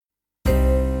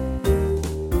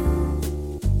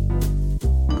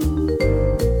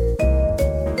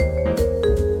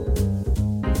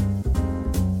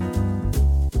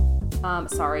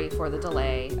Sorry for the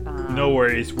delay. No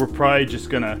worries. We're probably just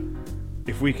gonna,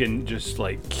 if we can just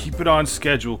like keep it on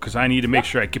schedule, because I need to make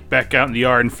sure I get back out in the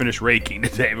yard and finish raking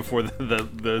today before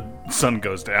the sun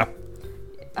goes down.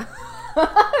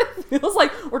 Feels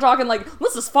like we're talking like,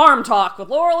 this is farm talk with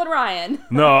Laurel and Ryan.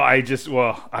 No, I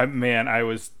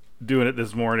was doing it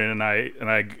this morning and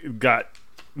I got,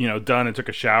 done and took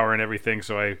a shower and everything.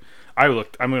 So I'm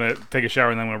going to take a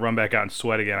shower and then I'm going to run back out and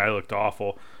sweat again. I looked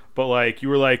awful. But like, you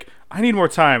were like, I need more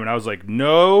time. And I was like,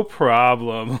 no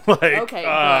problem. Like, okay,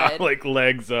 good. Like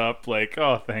legs up, like,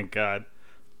 oh, thank God.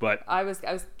 But I was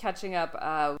catching up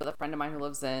with a friend of mine who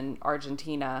lives in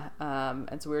Argentina,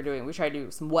 and so we tried to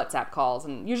do some WhatsApp calls,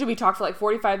 and usually we talk for like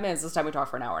 45 minutes. This time we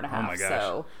talked for an hour and a half. Oh my gosh!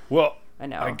 So, well, I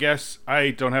know. I guess I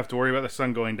don't have to worry about the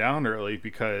sun going down early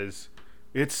because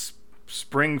it's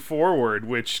spring forward,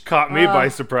 which caught me by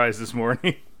surprise this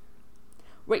morning.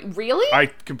 Wait, really? I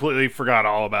completely forgot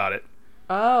all about it.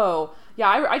 Oh. Yeah,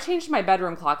 I changed my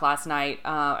bedroom clock last night.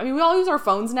 We all use our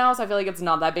phones now, so I feel like it's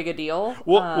not that big a deal.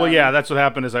 Well, yeah, that's what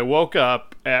happened is I woke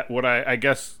up at what I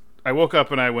guess I woke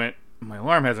up and I went, my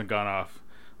alarm hasn't gone off.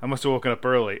 I must have woken up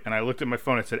early. And I looked at my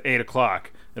phone, it said 8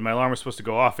 o'clock. And my alarm was supposed to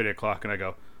go off at 8 o'clock. And I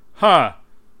go, oh,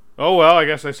 well, I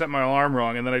guess I set my alarm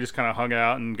wrong. And then I just kind of hung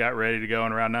out and got ready to go.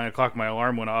 And around 9 o'clock, my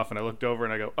alarm went off. And I looked over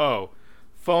and I go, oh,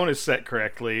 phone is set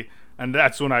correctly. And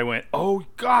that's when I went, oh,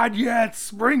 God, yeah, it's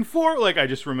spring forward. Like, I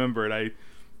just remembered.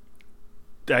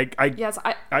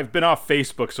 I've been off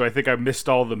Facebook, so I think I missed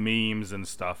all the memes and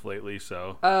stuff lately,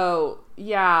 so. Oh,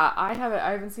 yeah, I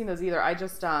haven't seen those either. I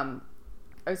just, I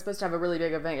was supposed to have a really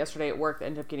big event yesterday at work that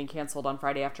ended up getting canceled on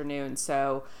Friday afternoon,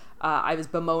 so I was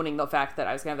bemoaning the fact that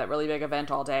I was going to have that really big event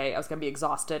all day, I was going to be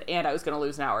exhausted, and I was going to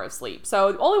lose an hour of sleep.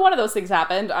 So only one of those things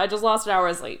happened. I just lost an hour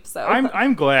of sleep, so.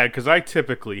 I'm glad, because I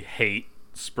typically hate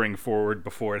spring forward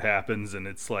before it happens, and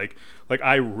it's like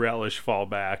I relish fall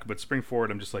back, but spring forward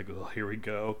I'm just like, oh, here we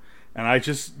go, and I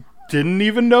just didn't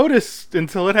even notice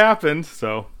until it happened.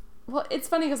 So well, it's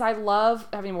funny because I love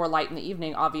having more light in the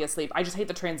evening, obviously. I just hate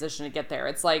the transition to get there.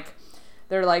 It's like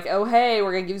they're like, oh hey,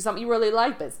 we're gonna give you something you really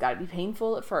like, but it's gotta be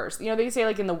painful at first. They say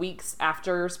like in the weeks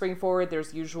after spring forward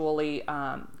there's usually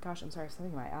gosh, I'm sorry, something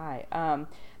in my eye.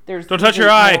 Don't touch your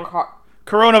eye.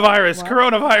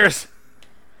 Coronavirus.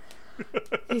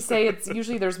 They say it's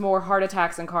usually there's more heart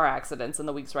attacks and car accidents in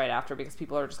the weeks right after because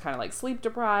people are just kind of like sleep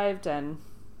deprived, and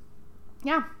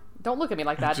yeah, don't look at me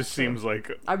like that. It just seems like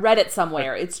I read it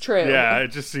somewhere. It's true. Yeah, it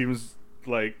just seems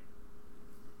like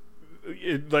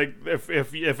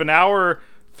if an hour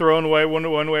thrown away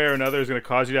one way or another is going to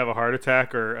cause you to have a heart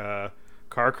attack or a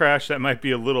car crash, that might be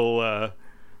a little I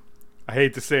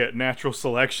hate to say it, natural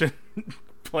selection.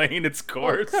 Playing its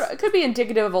course. Well, it could be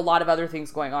indicative of a lot of other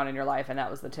things going on in your life, and that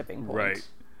was the tipping point. Right.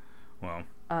 Well.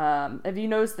 Have you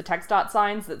noticed the text dot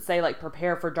signs that say like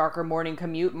 "Prepare for darker morning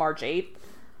commute, March 8th"?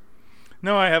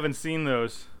 No, I haven't seen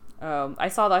those. I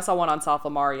saw one on South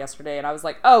Lamar yesterday, and I was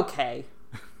like, okay.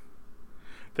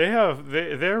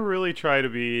 They're really trying to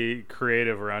be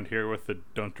creative around here with the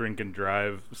 "Don't drink and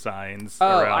drive" signs.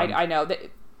 Oh, I know.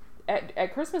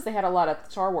 At Christmas they had a lot of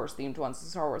Star Wars themed ones. The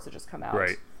Star Wars had just come out.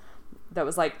 Right. That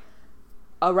was like,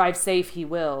 arrive safe, he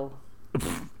will.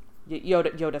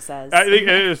 Yoda says. I think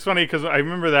it's funny because I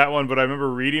remember that one, but I remember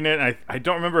reading it, and I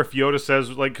don't remember if Yoda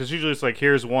says, like, because usually it's like,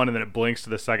 here's one, and then it blinks to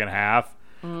the second half.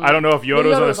 I don't know if Yoda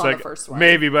was on the first one.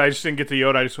 Maybe, but I just didn't get to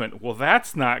Yoda. I just went, well,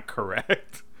 that's not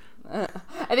correct. I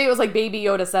think it was like, Baby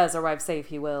Yoda says, arrive safe,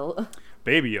 he will.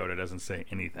 Baby Yoda doesn't say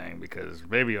anything because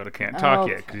Baby Yoda can't talk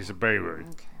yet because he's a baby.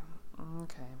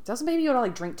 Okay. Doesn't Baby Yoda,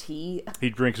 like, drink tea? He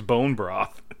drinks bone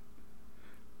broth.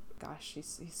 Gosh,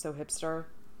 he's so hipster.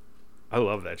 I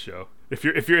love that show. If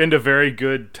you're into very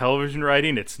good television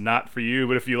writing, it's not for you.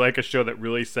 But if you like a show that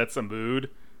really sets a mood,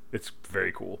 it's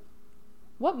very cool.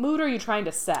 What mood are you trying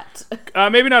to set?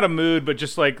 Maybe not a mood, but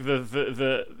just like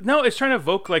no, it's trying to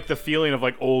evoke like the feeling of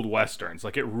like old westerns.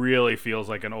 Like it really feels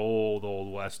like an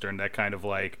old western. That kind of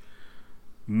like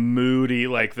moody.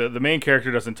 Like the main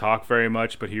character doesn't talk very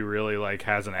much, but he really like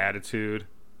has an attitude.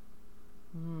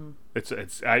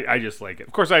 I just like it.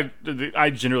 Of course, I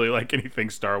generally like anything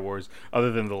Star Wars other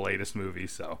than the latest movie.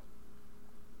 So,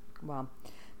 well,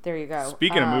 there you go.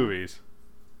 Speaking of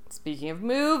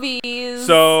movies,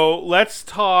 so let's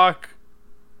talk.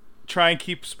 Try and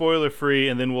keep spoiler free,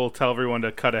 and then we'll tell everyone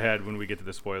to cut ahead when we get to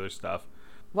the spoiler stuff.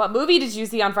 What movie did you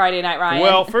see on Friday night, Ryan?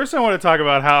 Well, first I want to talk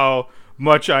about how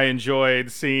much I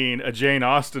enjoyed seeing a Jane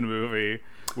Austen movie.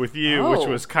 with you, which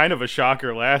was kind of a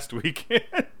shocker last weekend.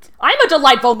 I'm a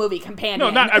delightful movie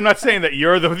companion. No, I'm not saying that you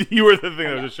were the thing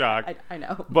that was a shock. I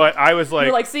know. But I was like...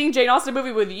 You're like seeing Jane Austen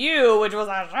movie with you, which was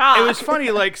a shock. It was funny,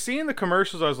 like, seeing the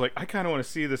commercials, I was like, I kind of want to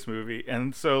see this movie.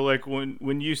 And so, like,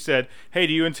 when you said, hey,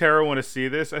 do you and Tara want to see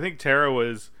this? I think Tara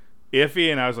was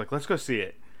iffy, and I was like, let's go see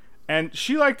it. And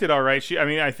she liked it all right.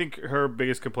 I think her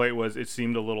biggest complaint was it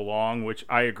seemed a little long, which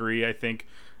I agree. I think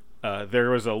there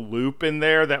was a loop in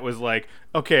there that was like,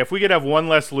 okay, if we could have one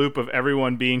less loop of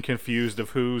everyone being confused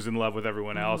of who's in love with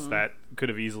everyone else, that could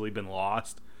have easily been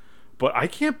lost. But I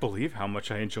can't believe how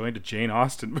much I enjoyed a Jane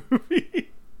Austen movie.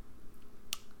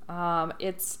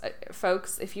 It's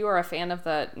folks, if you are a fan of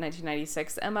the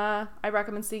 1996 Emma, I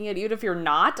recommend seeing it. Even if you're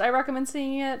not, I recommend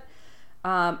seeing it.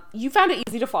 You found it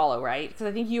easy to follow, right? Because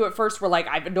I think you at first were like,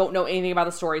 I don't know anything about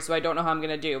the story, so I don't know how I'm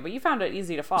going to do. But you found it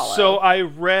easy to follow. So I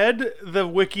read the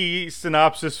wiki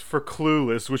synopsis for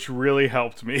Clueless, which really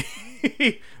helped me.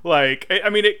 Like,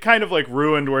 I mean, it kind of like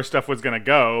ruined where stuff was going to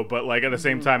go, but like at the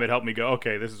same time, it helped me go,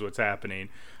 okay, this is what's happening.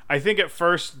 I think at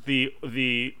first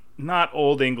the not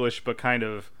Old English, but kind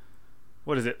of,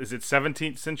 what is it? Is it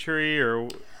 17th century or...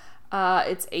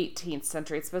 It's 18th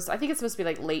century. I think it's supposed to be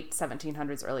like late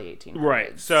 1700s, early 1800s.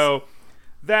 Right. So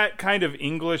that kind of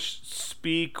English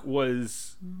speak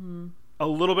was a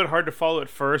little bit hard to follow at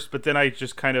first, but then I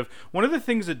just kind of... One of the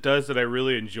things it does that I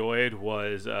really enjoyed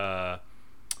was...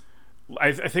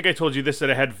 I think I told you this, that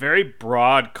it had very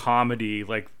broad comedy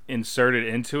like inserted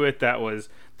into it that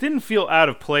didn't feel out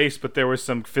of place, but there were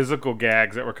some physical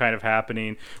gags that were kind of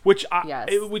happening, which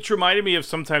reminded me of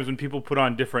sometimes when people put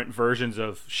on different versions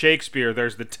of Shakespeare.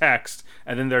 There's the text,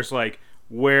 and then there's like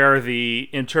where the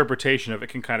interpretation of it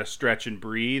can kind of stretch and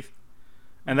breathe,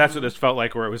 and that's what this felt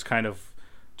like, where it was kind of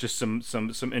just some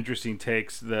interesting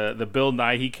takes. The Bill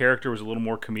Nighy character was a little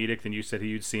more comedic than you said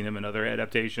you'd seen him in other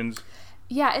adaptations.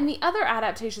 Yeah, in the other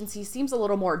adaptations, he seems a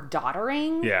little more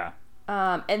doddering. Yeah.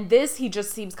 And this, he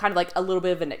just seems kind of like a little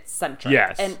bit of an eccentric.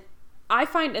 Yes. And I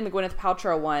find in the Gwyneth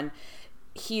Paltrow one,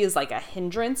 he is like a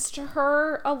hindrance to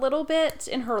her a little bit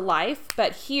in her life.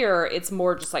 But here, it's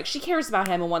more just like she cares about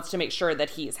him and wants to make sure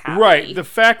that he's happy. Right. The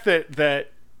fact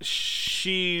that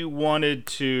she wanted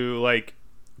to, like,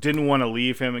 didn't want to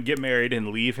leave him and get married and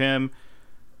leave him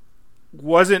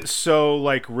wasn't so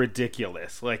like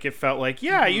ridiculous. Like, it felt like,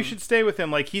 yeah, you should stay with him.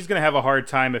 Like, he's gonna have a hard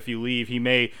time if you leave. He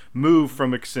may move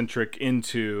from eccentric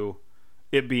into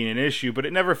it being an issue, but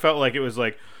it never felt like it was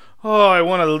like, oh, I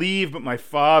want to leave, but my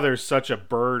father's such a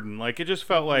burden. Like, it just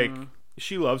felt like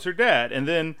she loves her dad, and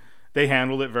then they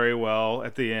handled it very well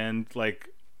at the end. Like,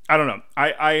 I don't know,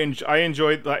 I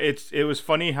enjoyed it was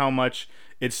funny how much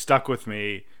it stuck with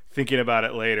me thinking about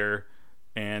it later.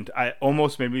 And I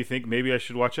almost made me think maybe I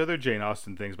should watch other Jane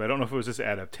Austen things, but I don't know if it was this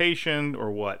adaptation or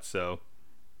what, so.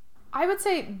 I would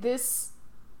say this,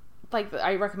 like,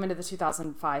 I recommended the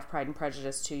 2005 Pride and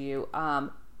Prejudice to you.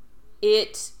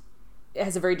 It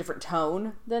has a very different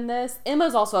tone than this.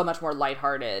 Emma's also a much more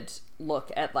lighthearted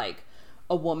look at, like,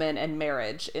 a woman and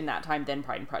marriage in that time than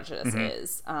Pride and Prejudice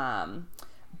is.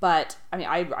 But, I mean,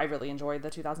 I really enjoyed the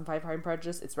 2005 Pride and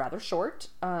Prejudice. It's rather short,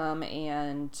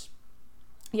 and...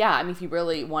 Yeah, I mean, if you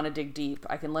really want to dig deep,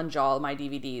 I can lend you all my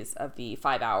DVDs of the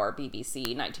 5-hour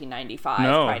BBC 1995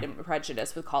 Pride and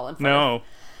Prejudice with Colin Firth,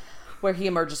 where he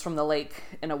emerges from the lake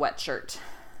in a wet shirt,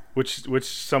 which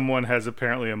someone has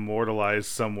apparently immortalized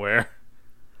somewhere.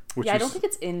 I don't think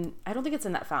it's in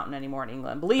that fountain anymore in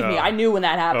England. Believe me, I knew when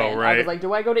that happened. Right. I was like,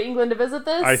 do I go to England to visit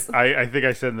this? I think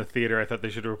I said in the theater I thought they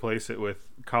should replace it with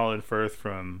Colin Firth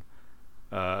from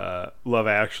Love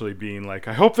Actually being like,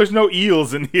 I hope there's no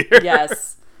eels in here.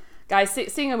 Yes. Guys,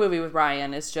 seeing a movie with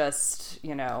Ryan is just,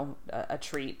 a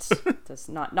treat. Just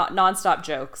not nonstop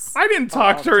jokes. I didn't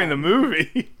talk during the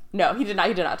movie. No, he did not.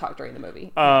 He did not talk during the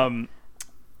movie.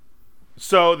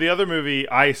 So the other movie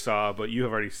I saw, but you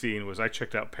have already seen, was I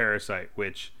checked out Parasite,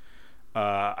 which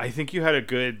I think you had a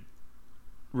good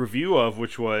review of,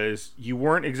 which was you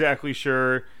weren't exactly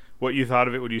sure what you thought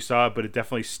of it when you saw it, but it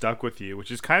definitely stuck with you,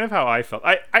 which is kind of how I felt.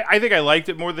 I think I liked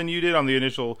it more than you did on the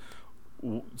initial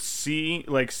seeing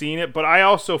it, but I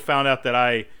also found out that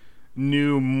I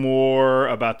knew more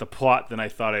about the plot than I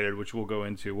thought I did, which we'll go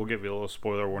into. We'll give you a little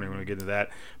spoiler warning when we get into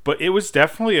that. But it was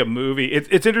definitely a movie.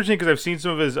 It's interesting because I've seen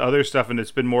some of his other stuff, and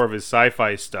it's been more of his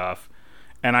sci-fi stuff.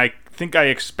 And I think I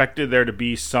expected there to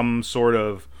be some sort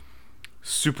of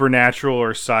supernatural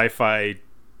or sci-fi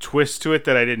twist to it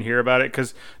that I didn't hear about it.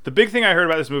 Because the big thing I heard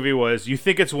about this movie was you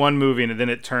think it's one movie, and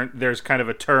then there's kind of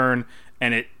a turn,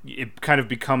 and it kind of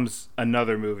becomes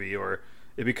another movie, or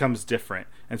it becomes different.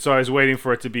 And so I was waiting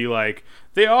for it to be like,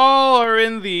 they all are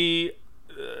in the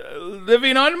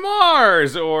living on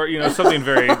Mars, or something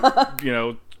very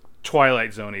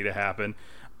Twilight Zone-y to happen,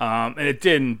 and it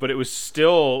didn't, but it was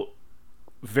still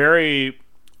very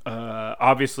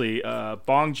obviously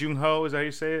Bong Joon-ho, is that how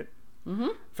you say it? Mm-hmm.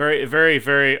 Very, very,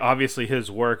 very obviously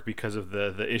his work because of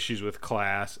the issues with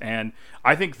class, and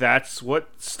I think that's what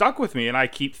stuck with me, and I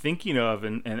keep thinking of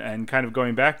and kind of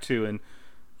going back to, and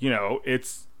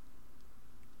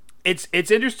it's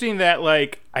interesting that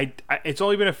like I it's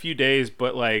only been a few days,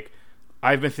 but like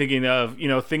I've been thinking of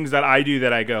things that I do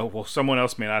that I go, well, someone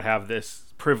else may not have this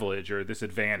privilege or this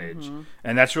advantage,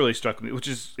 and that's really struck me, which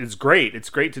is great. It's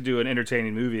great to do an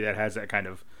entertaining movie that has that kind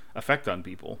of effect on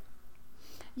people.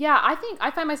 Yeah, I think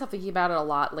I find myself thinking about it a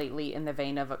lot lately in the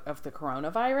vein of the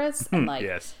coronavirus and like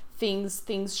yes.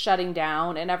 things shutting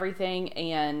down and everything,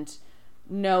 and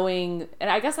knowing, and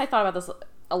I guess I thought about this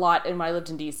a lot when I lived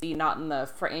in DC, not in the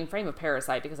frame of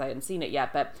Parasite because I hadn't seen it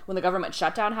yet, but when the government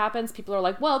shutdown happens, people are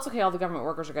like, well, it's okay, all the government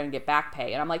workers are going to get back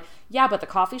pay. And I'm like, yeah, but the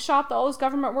coffee shop that all those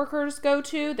government workers go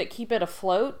to that keep it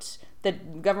afloat,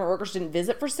 that government workers didn't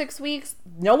visit for 6 weeks,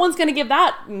 no one's going to give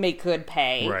that make good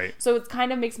pay. Right. So it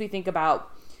kind of makes me think about,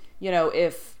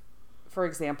 if, for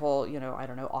example, I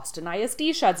don't know, Austin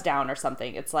ISD shuts down or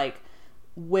something, it's like,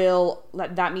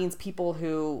 that means people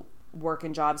who work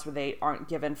in jobs where they aren't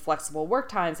given flexible work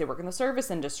times, they work in the service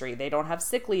industry, they don't have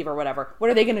sick leave or whatever, what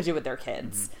are they going to do with their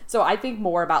kids? Mm-hmm. So I think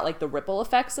more about like the ripple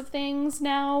effects of things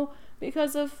now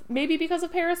because of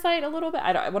Parasite a little bit.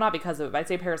 Not because of it, but I'd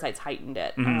say Parasite's heightened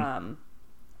it. Mm-hmm.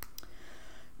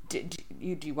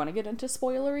 Do you want to get into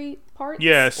spoilery parts?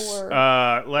 Yes.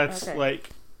 Let's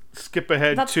skip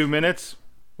ahead 2 minutes.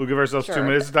 We'll give ourselves 2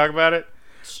 minutes to talk about it.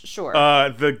 Sure.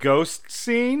 The ghost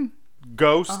scene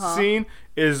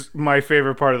is my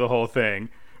favorite part of the whole thing,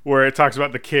 where it talks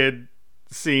about the kid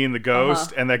seeing the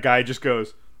ghost and that guy just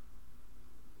goes,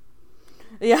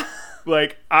 yeah.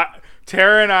 Like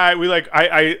Tara and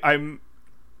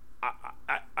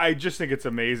I just think it's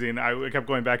amazing. I kept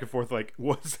going back and forth, like,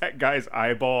 was that guy's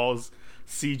eyeballs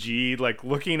CG'd? Like,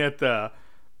 looking at the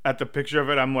picture of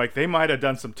it, I'm like, they might have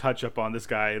done some touch up on this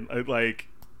guy. Like,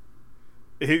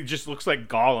 he just looks like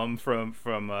Gollum from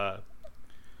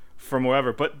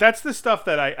wherever. But that's the stuff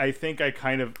that I think I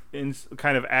kind of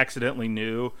accidentally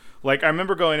knew. Like, I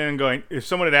remember going in and going, if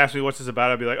someone had asked me what's this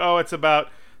about, I'd be like, oh, it's about,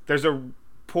 there's a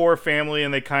poor family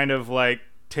and they kind of like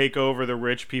take over the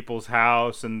rich people's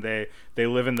house and they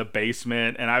live in the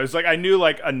basement. And I was like, I knew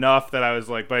like enough that I was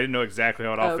like, but I didn't know exactly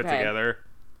how it all fit together.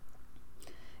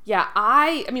 Yeah,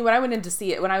 I mean, when I went in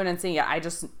seeing it,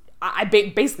 I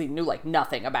basically knew like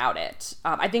nothing about it.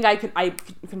 I think I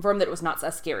confirmed that it was not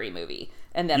a scary movie,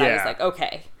 and then I was like,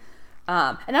 okay.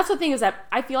 And that's the thing, is that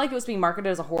I feel like it was being marketed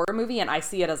as a horror movie, and I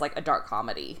see it as like a dark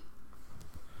comedy.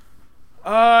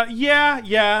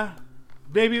 Yeah,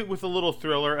 maybe with a little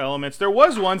thriller elements. There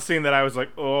was one scene that I was like,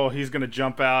 oh, he's gonna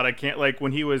jump out. I can't, like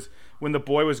when the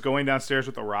boy was going downstairs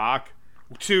with the rock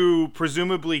to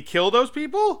presumably kill those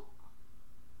people.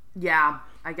 Yeah,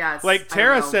 I guess. Like,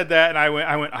 Tara said that, and I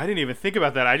went, I didn't even think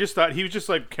about that. I just thought he was just,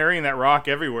 like, carrying that rock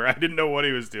everywhere. I didn't know what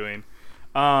he was doing.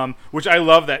 Which I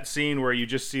love that scene where you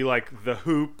just see, like, the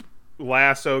hoop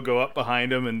lasso go up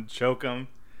behind him and choke him.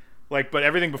 Like, but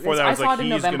everything before that was like,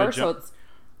 he's going to jump. So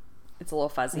it's a little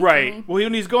fuzzy. Right. Well,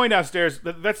 when he's going downstairs,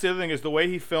 that's the other thing, is the way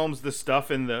he films the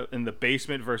stuff in the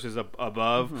basement versus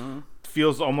above. Mm-hmm.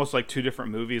 Feels almost like two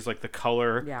different movies, like the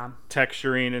color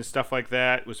texturing and stuff like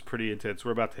that was pretty intense.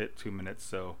 We're about to hit 2 minutes,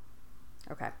 so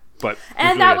okay. But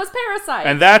that was Parasite,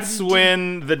 and that's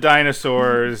when the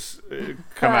dinosaurs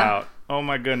come out. Oh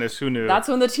my goodness, who knew? That's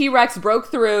when the T-Rex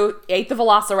broke through, ate the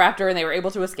Velociraptor, and they were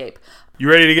able to escape. You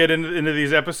ready to get into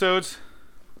these episodes?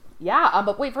 Yeah,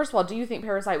 but wait, first of all, do you think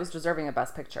Parasite was deserving of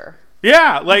Best Picture?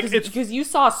 Yeah, like because you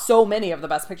saw so many of the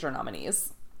Best Picture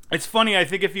nominees. It's funny, I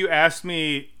think if you asked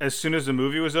me as soon as the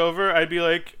movie was over, I'd be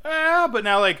like, but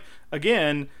now, like,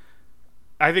 again,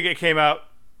 I think it came out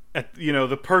at,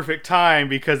 the perfect time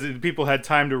because people had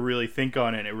time to really think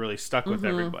on it, and it really stuck with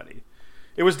everybody.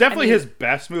 It was definitely his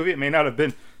best movie. It may not have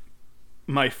been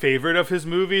my favorite of his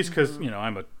movies because,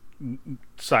 I'm a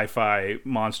sci-fi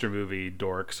monster movie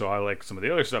dork, so I like some of the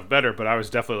other stuff better, but I was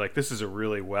definitely like, this is a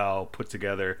really well put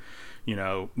together,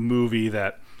 movie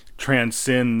that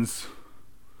transcends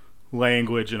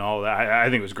language and all that. I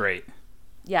think it was great.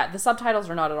 Yeah, the subtitles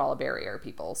are not at all a barrier,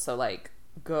 people. So like,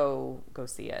 go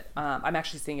see it. I'm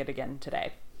actually seeing it again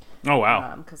today. Oh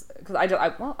wow! Because I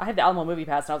had the Alamo Movie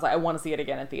Pass, and I was like, I want to see it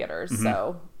again in theaters. Mm-hmm.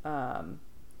 So,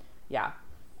 yeah.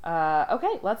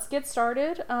 Okay, let's get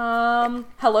started.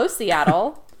 Hello,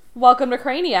 Seattle. Welcome to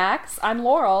Craniacs. I'm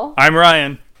Laurel. I'm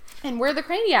Ryan. And we're the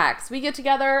Craniacs. We get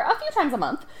together a few times a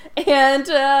month and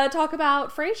talk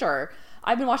about Frasier.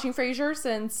 I've been watching Frasier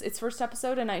since its first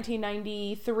episode in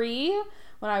 1993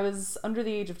 when I was under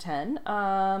the age of 10.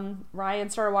 Ryan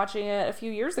started watching it a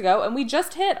few years ago, and we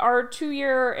just hit our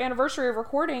 2-year anniversary of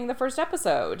recording the first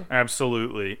episode.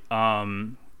 Absolutely.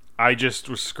 I just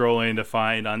was scrolling to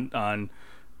find on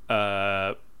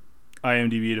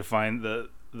IMDb to find the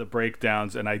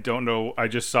breakdowns, and I don't know. I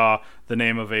just saw the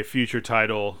name of a future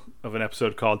title of an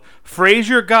episode called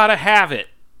 "Frasier Gotta Have It,"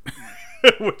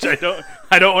 which I don't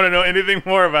want to know anything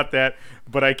more about that,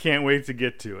 but I can't wait to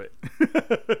get to it.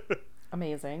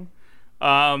 Amazing.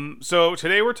 So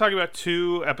today we're talking about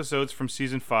 2 episodes from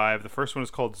season 5. The first one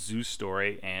is called Zoo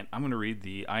Story, and I'm going to read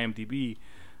the IMDb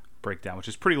breakdown, which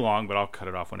is pretty long, but I'll cut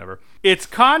it off whenever. It's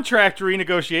contract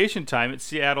renegotiation time at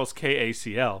Seattle's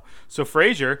KACL. So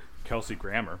Frasier, Kelsey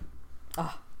Grammer,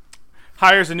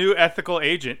 hires a new ethical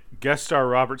agent, guest star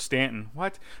Robert Stanton,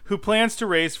 who plans to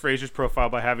raise Frasier's profile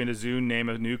by having a zoo name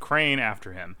a new crane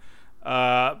after him.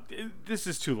 This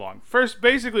is too long. First,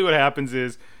 basically what happens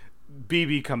is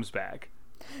BB comes back.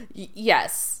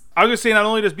 Yes. I was going to say, not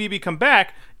only does BB come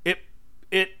back,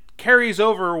 it carries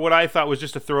over what I thought was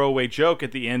just a throwaway joke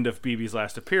at the end of BB's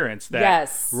last appearance,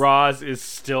 that Roz is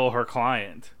still her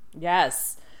client.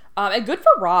 Yes. And good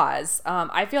for Roz.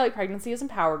 I feel like pregnancy has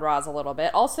empowered Roz a little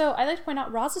bit. Also, I'd like to point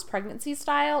out Roz's pregnancy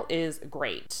style is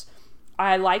great.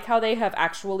 I like how they have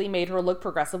actually made her look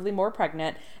progressively more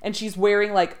pregnant, and she's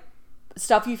wearing like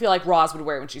stuff you feel like Roz would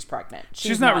wear when she's pregnant.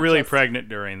 She's not really pregnant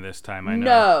during this time, I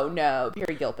know. No.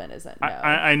 Perry Gilpin isn't, no.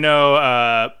 I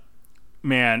know,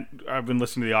 man, I've been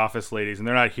listening to The Office, ladies, and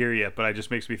they're not here yet, but it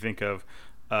just makes me think of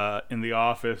in The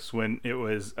Office when it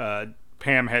was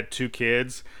Pam had 2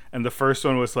 kids, and the first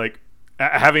one was like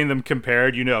having them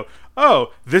compared,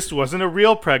 this wasn't a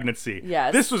real pregnancy.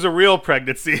 Yes. This was a real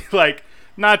pregnancy. Like,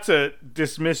 not to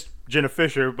dismiss Jenna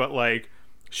Fisher, but like,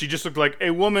 she just looked like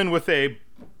a woman with a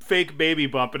fake baby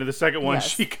bump, and in the second one,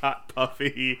 she got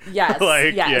puffy. Yes.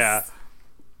 Like, yes. yeah.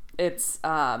 It's,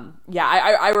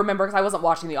 I remember, because I wasn't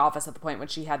watching The Office at the point when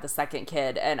she had the second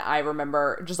kid, and I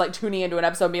remember just, like, tuning into an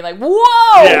episode and being like,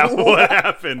 whoa! Yeah, what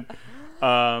happened?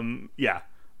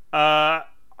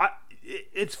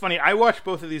 It's funny. I watched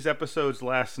both of these episodes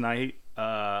last night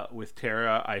with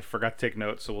Tara. I forgot to take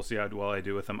notes, so we'll see how well I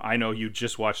do with them. I know you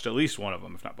just watched at least one of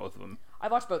them, if not both of them. I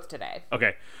watched both today.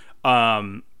 Okay.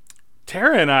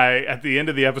 Tara and I, at the end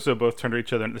of the episode, both turned to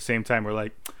each other at the same time. We're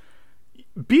like,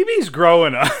 BB's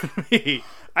growing on me.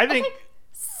 I think...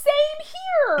 Same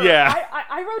here! Yeah.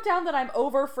 I wrote down that I'm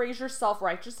over Frasier's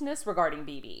self-righteousness regarding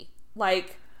BB.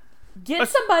 Like, get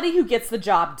somebody who gets the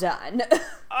job done.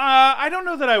 I don't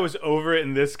know that I was over it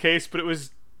in this case, but it was...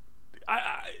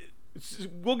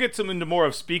 we'll get into more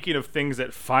of speaking of things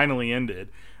that finally ended.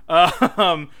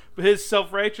 But his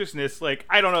self-righteousness, like,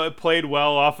 I don't know, it played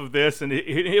well off of this, and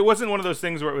it wasn't one of those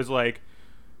things where it was like,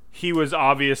 he was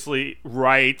obviously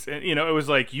right, and it was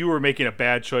like you were making a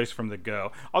bad choice from the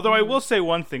go. Although I will say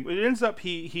one thing, it ends up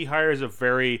he hires a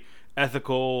very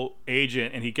ethical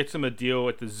agent, and he gets him a deal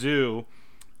at the zoo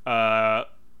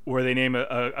where they name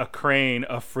a crane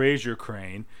a Frasier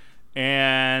crane,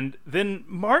 and then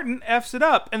Martin F's it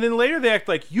up, and then later they act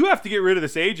like, you have to get rid of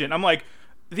this agent. I'm like,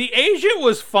 the agent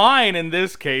was fine in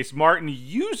this case. Martin,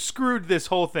 you screwed this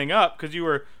whole thing up because you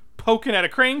were poking at a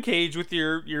crane cage with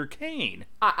your cane.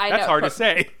 I That's know, hard to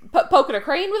say. Poking a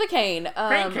crane with a cane.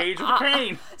 Crane cage with a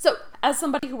cane. So, as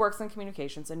somebody who works in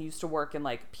communications and used to work in,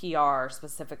 like, PR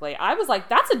specifically, I was like,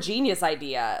 that's a genius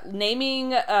idea.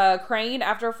 Naming a crane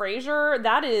after Frasier,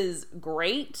 that is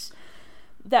great.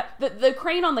 That the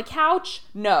crane on the couch,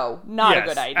 no, not a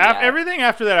good idea. Everything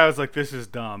after that, I was like, this is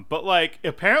dumb. But, like,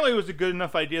 apparently it was a good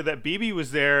enough idea that BB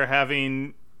was there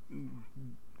having...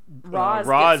 Roz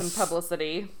get some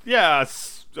publicity. Yeah,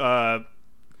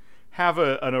 have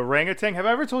an orangutan. Have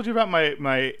I ever told you about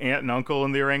my aunt and uncle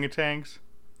and the orangutans?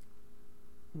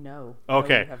 No.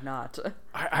 Okay. No, you have not.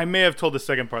 I may have told the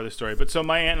second part of the story, but so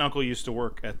my aunt and uncle used to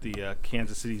work at the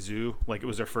Kansas City Zoo. Like, it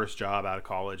was their first job out of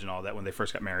college and all that when they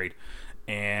first got married.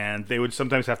 And they would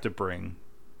sometimes have to bring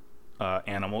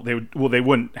animal. They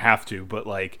wouldn't have to, but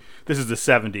like, this is the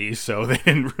 70s, so they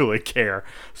didn't really care.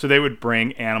 So they would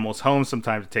bring animals home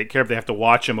sometimes to take care of. They have to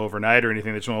watch them overnight or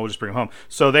anything. They just bring them home.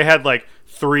 So they had like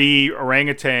 3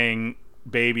 orangutan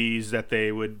babies that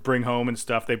they would bring home and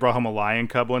stuff. They brought home a lion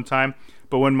cub one time.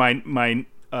 But when my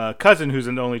cousin, who's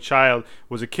an only child,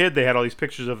 was a kid, they had all these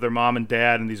pictures of their mom and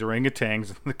dad and these orangutans.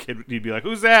 And the kid, he'd be like,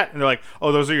 "Who's that?" And they're like,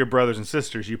 "Oh, those are your brothers and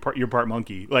sisters. You're part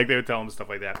monkey." Like, they would tell him stuff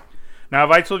like that. Now,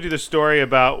 have I told you the story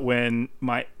about when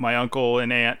my uncle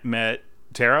and aunt met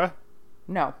Tara?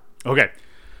 No. Okay.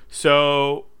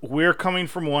 So we're coming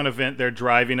from one event. They're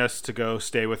driving us to go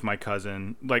stay with my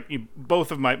cousin. Like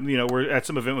both of my, we're at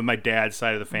some event with my dad's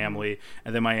side of the family,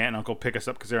 and then my aunt and uncle pick us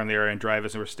up because they're in the area and drive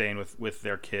us, and we're staying with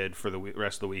their kid for the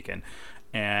rest of the weekend.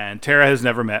 And Tara has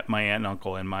never met my aunt and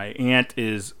uncle, and my aunt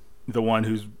is the one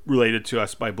who's related to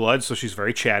us by blood, so she's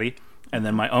very chatty. And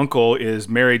then my uncle is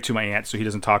married to my aunt, so he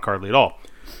doesn't talk hardly at all.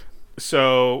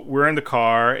 So we're in the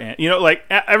car, and like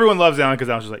everyone loves Alan because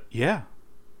Alan's just like, yeah,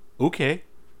 okay,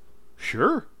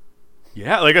 sure,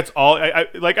 yeah. Like that's all.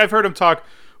 I've heard him talk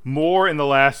more in the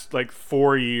last like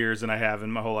 4 years than I have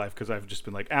in my whole life because I've just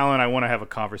been like, Alan, I want to have a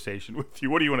conversation with you.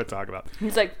 What do you want to talk about?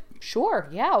 He's like, sure,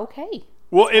 yeah, okay.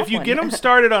 Well, if you get him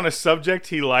started on a subject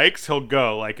he likes, he'll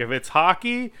go. Like if it's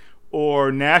hockey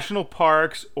or national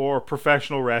parks or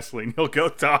professional wrestling, he'll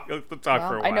talk for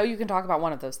a while. I know you can talk about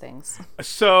one of those things.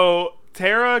 So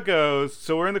Tara goes.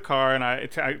 So we're in the car, and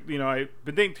I've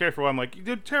been dating Tara for a while. I'm like,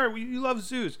 dude, Tara, you love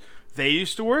zoos. They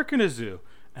used to work in a zoo,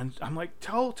 and I'm like,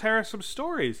 tell Tara some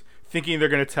stories, thinking they're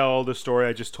going to tell the story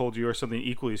I just told you or something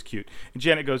equally as cute. And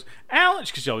Janet goes, Alan,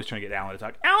 because she's always trying to get Alan to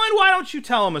talk. Alan, why don't you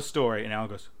tell him a story? And Alan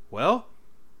goes, well,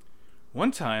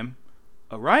 one time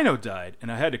a rhino died, and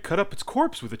I had to cut up its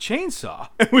corpse with a chainsaw.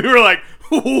 And we were like,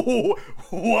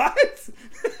 what?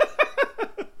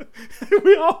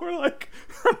 We all were like,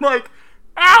 I'm like,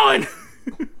 Alan!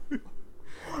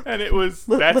 And it was,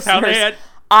 that's how they had...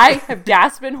 I have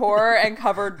gasped in horror and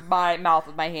covered my mouth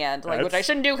with my hand, which I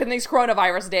shouldn't do in these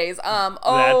coronavirus days.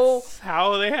 That's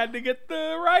how they had to get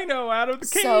the rhino out of the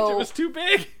cage. It was too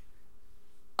big.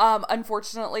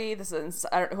 Unfortunately, this is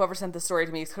whoever sent this story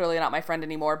to me is clearly not my friend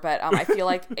anymore. But I feel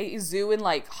like a zoo in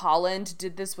like Holland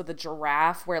did this with a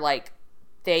giraffe, where like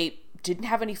they didn't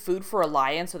have any food for a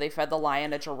lion, so they fed the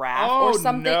lion a giraffe or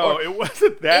something. No, it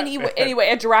wasn't that. Anyway,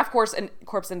 a giraffe corpse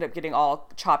ended up getting all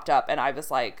chopped up, and I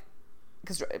was like,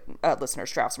 because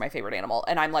listeners, giraffes are my favorite animal,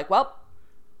 and I'm like, well,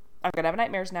 I'm gonna have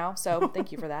nightmares now. So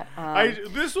thank you for that.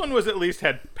 This one was at least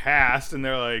had passed, and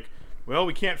they're like, well,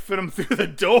 we can't fit him through the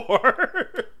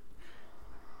door.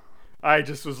 I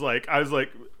was like,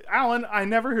 Alan, I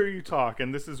never hear you talk,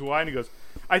 and this is why. And he goes,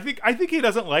 I think he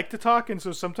doesn't like to talk, and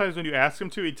so sometimes when you ask him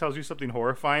to, he tells you something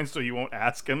horrifying, so you won't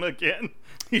ask him again.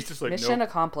 He's just like, mission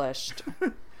accomplished.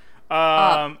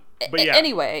 But yeah.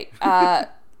 Anyway,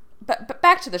 but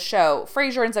back to the show.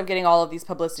 Frasier ends up getting all of these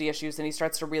publicity issues, and he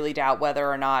starts to really doubt whether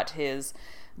or not his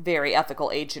very ethical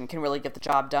agent can really get the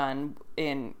job done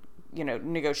in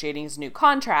negotiating his new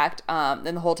contract. And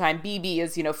the whole time BB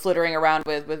is, flittering around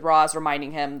with Roz,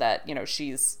 reminding him that,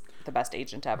 she's the best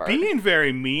agent ever. Being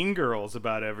very mean girls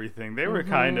about everything. They were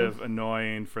kind of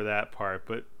annoying for that part,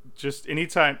 but just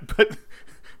anytime. But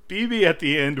BB at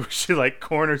the end, where she like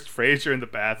corners Frasier in the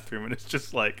bathroom, and it's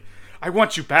just like, I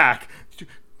want you back.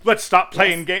 Let's stop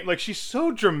playing game. Like, she's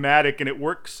so dramatic, and it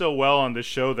works so well on the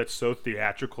show that's so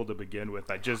theatrical to begin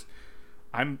with.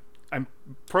 I'm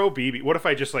pro BB. What if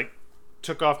I just like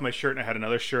took off my shirt and I had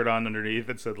another shirt on underneath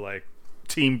that said like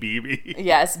Team BB?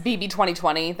 Yes, BB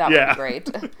 2020. That would be great.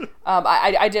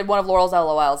 I did one of Laurel's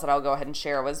LOLs that I'll go ahead and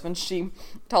share, was when she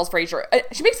tells Frasier,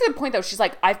 she makes a good point though. She's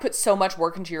like, I've put so much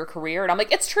work into your career, and I'm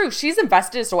like, it's true. She's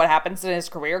invested as to what happens in his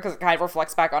career because it kind of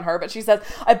reflects back on her. But she says,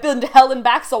 I've been to hell and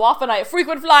back so often I have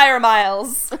frequent flyer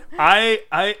miles.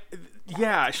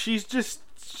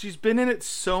 She's been in it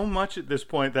so much at this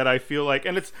point that I feel like,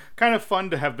 and it's kind of fun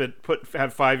to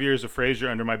have 5 years of Frasier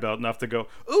under my belt enough to go,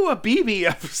 ooh, a BB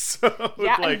episode.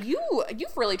 Yeah, like, and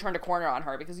you've really turned a corner on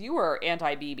her because you were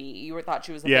anti-BB. You thought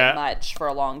she was a bit much for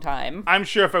a long time. I'm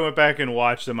sure if I went back and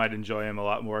watched them, I'd enjoy him a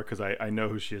lot more because I know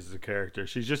who she is as a character.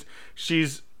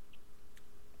 She's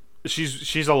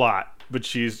a lot, but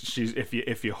she's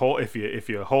if you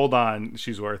hold on,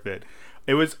 she's worth it.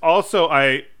 It was also,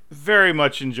 I very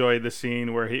much enjoyed the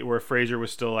scene where Frasier was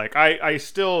still like, I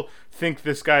still think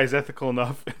this guy is ethical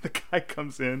enough, and the guy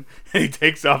comes in and he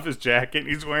takes off his jacket and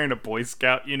he's wearing a Boy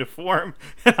Scout uniform,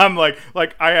 and I'm like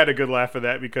I had a good laugh at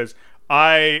that because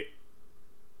I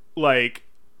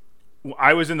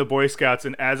was in the Boy Scouts,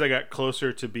 and as I got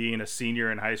closer to being a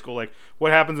senior in high school, like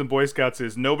what happens in Boy Scouts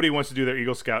is nobody wants to do their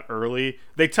Eagle Scout early.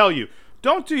 They tell you,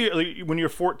 don't do your, when you're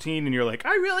 14 and you're like,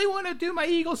 I really want to do my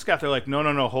Eagle Scout. They're like,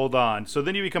 no, hold on. So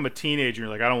then you become a teenager and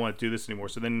you're like, I don't want to do this anymore.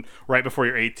 So then right before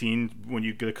you're 18, when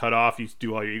you get a cutoff, you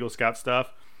do all your Eagle Scout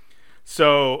stuff.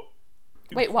 So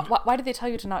wait, why did they tell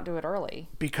you to not do it early?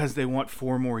 Because they want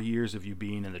 4 more years of you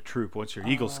being in the troop. Once you're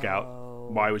Eagle Scout,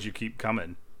 why would you keep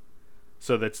coming?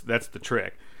 So that's the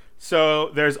trick. So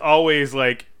there's always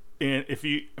like and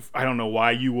I don't know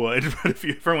why you would, but if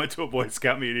you ever went to a Boy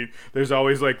Scout meeting, there's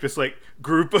always like this like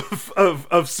group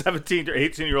of 17 or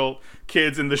 18-year-old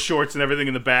kids in the shorts and everything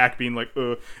in the back being like,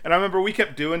 ugh. And I remember we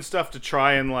kept doing stuff to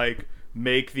try and like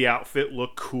make the outfit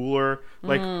look cooler.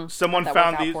 Like someone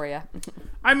found these. For you.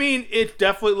 I mean, it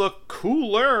definitely looked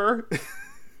cooler.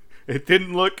 It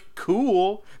didn't look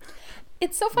cool.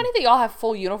 It's so funny that y'all have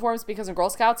full uniforms because in Girl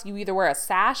Scouts you either wear a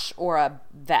sash or a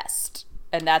vest,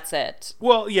 and that's it.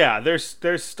 Well, yeah, there's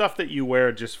stuff that you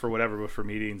wear just for whatever, but for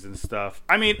meetings and stuff.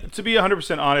 I mean, to be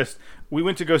 100% honest, we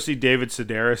went to go see David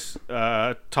Sedaris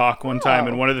talk one time,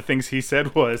 and one of the things he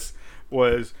said was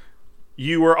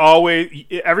you were always,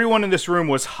 everyone in this room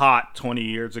was hot 20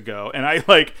 years ago. And I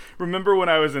like remember when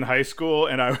I was in high school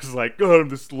and I was like, oh,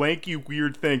 this lanky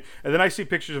weird thing. And then I see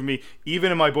pictures of me,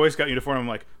 even in my Boy Scout uniform. I'm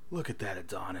like, look at that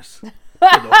Adonis. With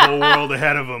the whole world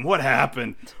ahead of him. What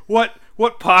happened? What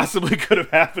possibly could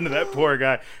have happened to that poor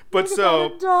guy? But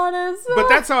Adonis. But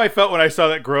that's how I felt when I saw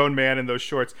that grown man in those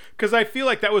shorts. Because I feel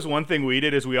like that was one thing we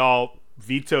did is we all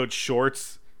vetoed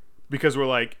shorts because we're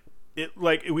like,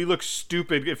 we look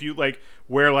stupid if you like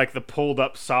wear like the pulled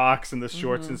up socks and the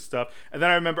shorts and stuff. And then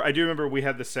I do remember we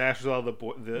had the sash with all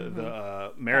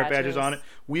the merit badges on it.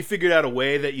 We figured out a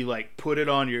way that you like put it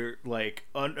on your like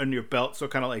on your belt so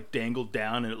it kind of like dangled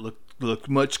down and it looked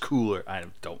much cooler. I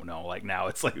don't know. Like now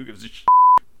it's like who gives a shit.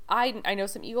 I know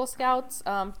some Eagle Scouts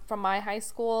from my high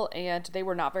school, and they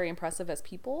were not very impressive as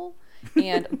people,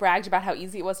 and bragged about how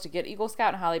easy it was to get Eagle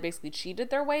Scout and how they basically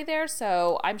cheated their way there.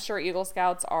 So I'm sure Eagle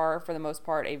Scouts are, for the most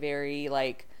part, a very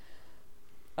like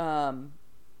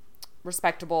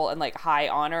respectable and like high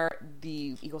honor.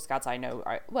 The Eagle Scouts I know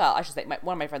are, well, I should say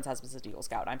one of my friends' husband's an Eagle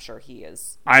Scout. I'm sure he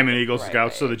is. I'm an Eagle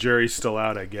Scout, so the jury's still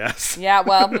out, I guess. Yeah,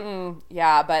 well,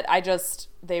 yeah, but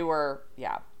they were,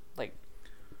 yeah, like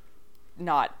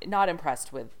not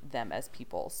impressed with them as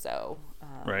people. So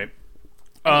right.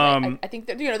 Anyway, I think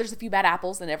that there's a few bad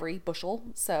apples in every bushel.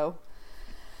 So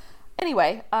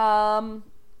anyway, yeah,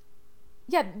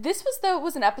 this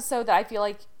was an episode that I feel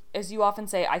like, as you often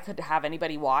say, I could have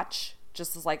anybody watch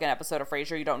just as like an episode of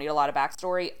Frasier. You don't need a lot of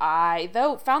backstory. I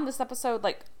though found this episode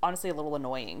like honestly a little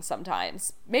annoying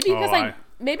sometimes. Maybe because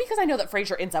I know that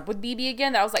Frasier ends up with BB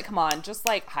again. That I was like, come on, just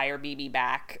like hire BB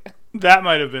back. That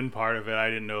might have been part of it. I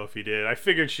didn't know if he did. I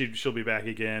figured she'll be back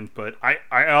again, but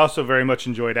I also very much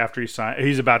enjoyed after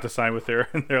he's about to sign with her,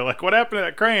 and they're like, "What happened to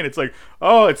that crane?" It's like,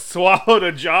 "Oh, it swallowed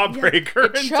a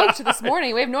jawbreaker." It choked this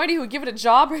morning. We have no idea who would give it a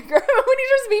jawbreaker. When he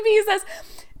just BB, he says,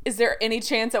 "Is there any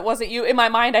chance it wasn't you?" In my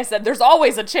mind, I said, "There's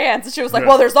always a chance." And she was like,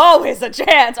 "Well, there's always a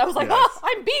chance." I was like, yes. "Oh,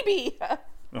 I'm BB."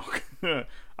 Okay.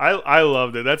 I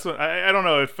loved it. That's what I don't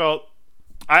know. It felt.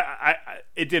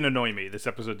 It didn't annoy me. This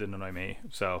episode didn't annoy me,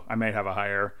 so I may have a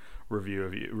higher review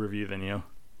than you.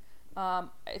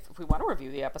 If we want to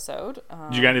review the episode,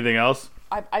 did you got anything else?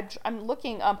 I'm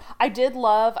looking. I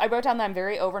wrote down that I'm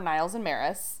very over Niles and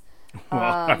Maris. Well,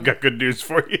 I've got good news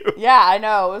for you. Yeah, I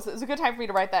know. It was a good time for me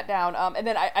to write that down. And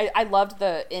then I loved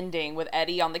the ending with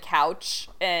Eddie on the couch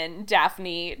and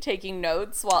Daphne taking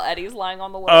notes while Eddie's lying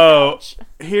on the little couch.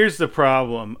 Here's the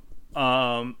problem.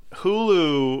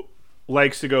 Hulu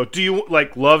likes to go,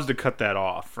 loves to cut that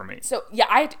off for me. So, yeah,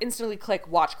 I had to instantly click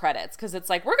watch credits because it's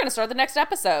like, we're going to start the next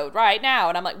episode right now.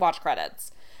 And I'm like, watch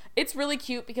credits. It's really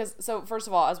cute because, so first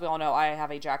of all, as we all know, I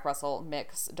have a Jack Russell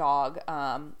mix dog.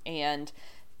 And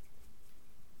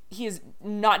he is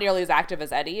not nearly as active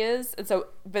as Eddie is. And so,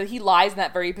 but he lies in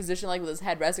that very position, like with his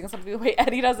head resting on something. The way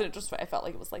Eddie does it, I felt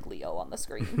like it was like Leo on the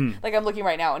screen. Like I'm looking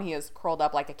right now and he is curled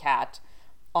up like a cat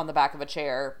on the back of a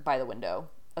chair by the window,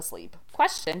 asleep.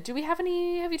 Question, have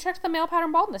you checked the male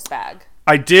pattern baldness bag?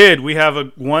 I did. We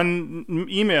have one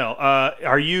email.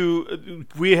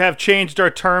 We have changed our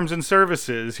terms and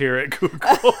services here at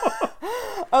Google.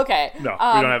 Okay. No,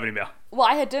 we don't have any mail. Well,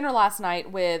 I had dinner last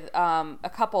night with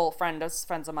a couple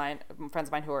friends of mine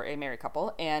who are a married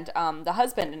couple, and the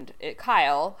husband,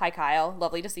 Kyle. Hi, Kyle.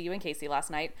 Lovely to see you and Casey last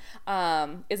night.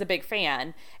 Is a big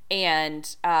fan,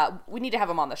 and we need to have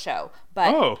him on the show.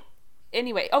 But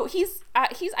anyway, I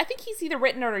think he's either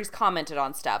written or he's commented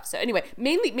on stuff. So anyway,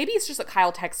 maybe it's just that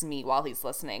Kyle texts me while he's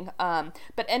listening.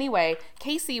 But anyway,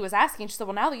 Casey was asking. She said,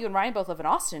 "Well, now that you and Ryan both live in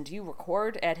Austin, do you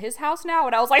record at his house now?"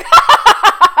 And I was like,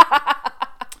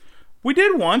 We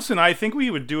did once, and I think we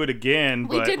would do it again.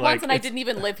 We but, did like, once, and I didn't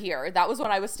even live here. That was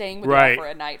when I was staying with Right. you for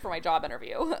a night for my job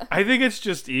interview. I think it's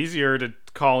just easier to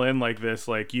call in like this.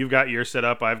 Like, you've got your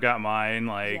setup, I've got mine.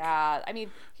 Like, Yeah, I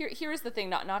mean, here's the thing.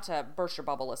 Not to burst your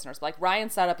bubble, listeners. But, like,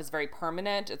 Ryan's setup is very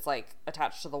permanent. It's like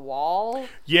attached to the wall.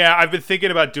 yeah, I've been thinking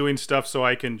about doing stuff so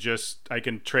I can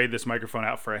trade this microphone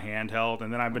out for a handheld,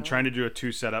 and then I've been trying to do a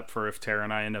 2 setup for if Tara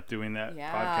and I end up doing that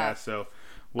Yeah. podcast. So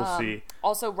we'll see.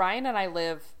 Also, Ryan and I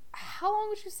live. How long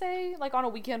would you say, like, on a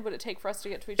weekend would it take for us to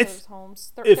get to each It's- other's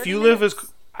homes? If you live minutes?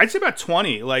 as, I'd say about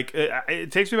 20. Like, it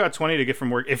takes me about 20 to get from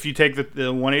work. If you take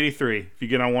the 183, if you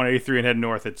get on 183 and head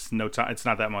north, it's no time. It's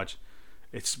not that much.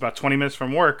 It's about 20 minutes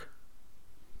from work.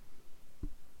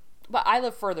 But I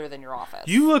live further than your office.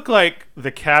 You look like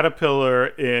the caterpillar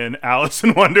in Alice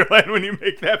in Wonderland when you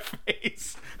make that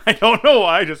face. I don't know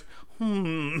why. Just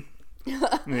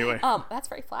Anyway. That's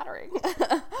very flattering.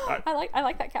 I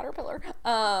like that caterpillar.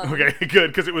 Okay, good,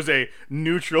 because it was a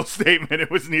neutral statement. It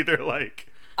was neither like.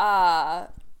 But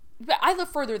I live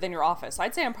further than your office, so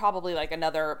I'd say I'm probably like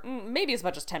another, maybe as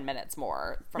much as 10 minutes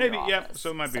more from Maybe, your yeah. office. So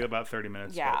it might be about 30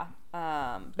 minutes. Yeah.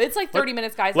 But it's like 30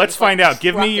 minutes, guys. Let's Just, like, find out.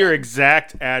 Give me your trucking.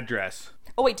 exact address.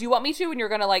 Oh, wait, do you want me to? And you're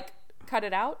going to, like, cut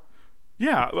it out?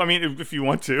 Yeah, I mean, if you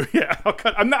want to, yeah, I'll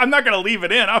cut. I'm not gonna leave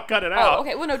it in. I'll cut it out. Oh,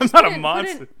 okay. Well, no, I'm just not put a in,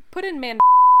 monster. Put in man.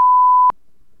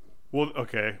 Well,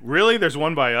 okay. Really, there's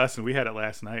one by us, and we had it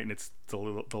last night, and it's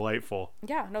delightful.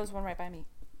 Yeah, no, there's one right by me.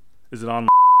 Is it on?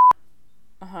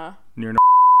 Uh-huh. Near.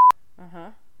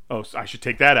 Uh-huh. Oh, so I should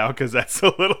take that out because that's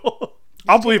a little.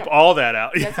 I'll bleep all that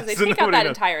out. Yeah, so they so take out nobody that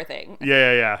knows. entire thing.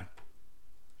 Yeah.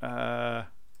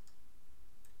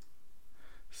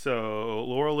 So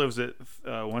Laurel lives at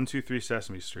 123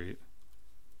 Sesame Street.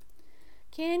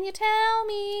 Can you tell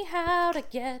me how to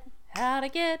get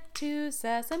to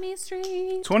Sesame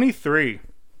Street? 23.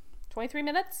 23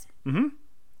 minutes? Mm-hmm.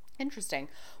 Interesting.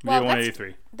 Yeah, Well,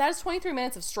 183. that is 23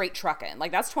 minutes of straight trucking.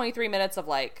 Like, that's 23 minutes of,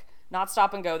 like, not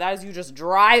stop and go. That is you just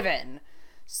driving.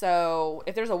 So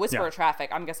if there's a whisper of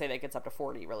traffic, I'm gonna say that gets up to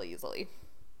 40 really easily.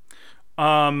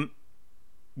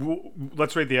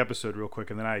 Let's rate the episode real quick,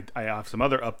 and then I have some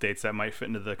other updates that might fit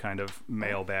into the kind of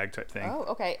mailbag type thing. Oh,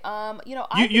 okay.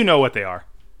 You know what they are.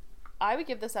 I would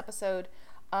give this episode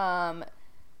 6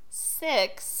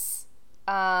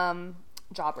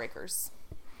 jawbreakers.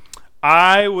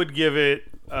 I would give it.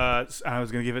 I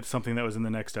was going to give it something that was in the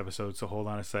next episode, so hold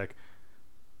on a sec.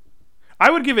 I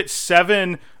would give it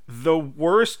 7. The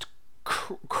worst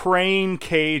crane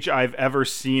cage I've ever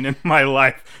seen in my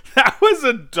life. That was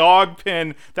a dog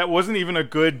pen. That wasn't even a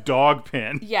good dog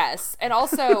pen. Yes, and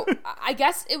also I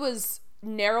guess it was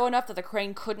narrow enough that the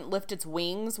crane couldn't lift its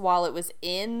wings while it was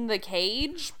in the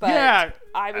cage. But Yeah.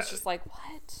 I was just like,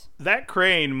 what? That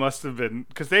crane must have been,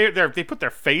 because they put their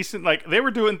face in, like, they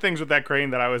were doing things with that crane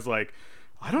that I was like,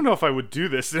 I don't know if I would do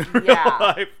this in real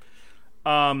life.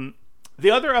 The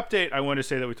other update I wanted to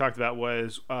say that we talked about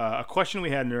was a question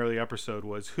we had in an early episode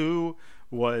was who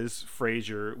was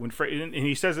Frasier when and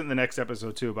he says it in the next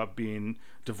episode too about being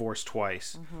divorced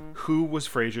twice. Mm-hmm. Who was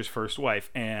Frasier's first wife?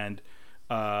 And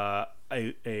a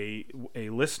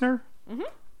listener.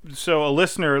 Mm-hmm. So a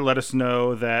listener let us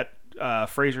know that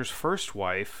Frasier's first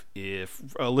wife, if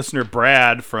a listener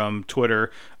Brad from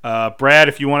Twitter, Brad,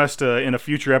 if you want us to in a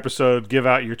future episode give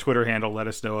out your Twitter handle, let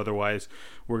us know. Otherwise,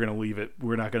 we're gonna leave it.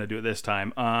 We're not gonna do it this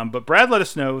time. But Brad let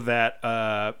us know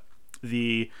that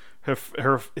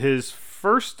his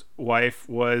first wife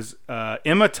was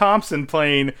Emma Thompson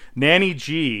playing Nanny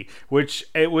G, which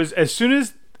it was as soon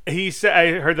as he said,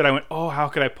 I heard that, I went, oh, how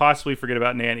could I possibly forget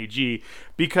about Nanny G?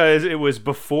 Because it was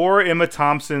before Emma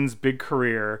Thompson's big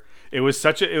career. It was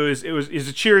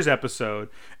a Cheers episode,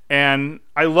 and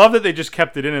I love that they just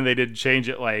kept it in and they didn't change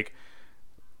it. Like,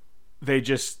 they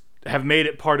just have made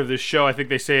it part of this show. I think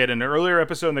they say it in an earlier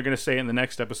episode, and they're going to say it in the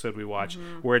next episode we watch,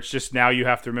 where it's just now you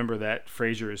have to remember that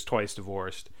Frasier is twice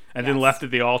divorced, and then left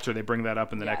at the altar. They bring that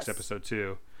up in the next episode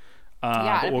too.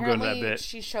 But we'll go into that bit.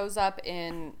 She shows up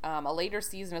in a later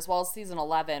season as well as season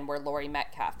 11 where Laurie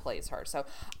Metcalf plays her. So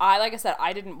like I said,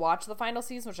 I didn't watch the final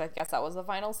season, which I guess that was the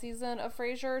final season of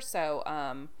Frasier. So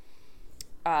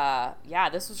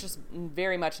this was just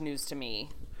very much news to me.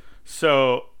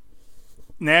 So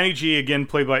Nanny G, again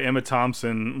played by Emma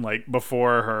Thompson, like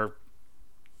before her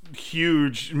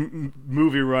huge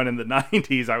movie run in the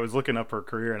 90s, I was looking up her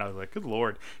career and I was like, good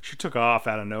Lord, she took off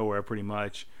out of nowhere pretty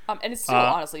much. And it's still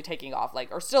honestly taking off,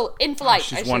 like, or still in flight.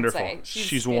 She's I wonderful. Should say.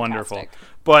 She's fantastic. wonderful.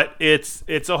 But it's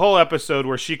a whole episode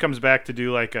where she comes back to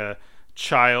do like a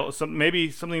child,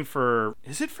 maybe something for,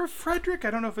 is it for Frederick?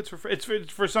 I don't know if it's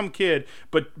for some kid.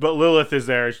 But Lilith is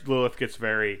there. Lilith gets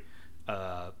very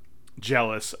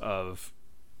jealous of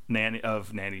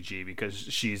Nanny G, because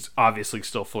she's obviously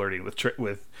still flirting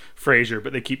with Frasier,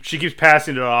 but she keeps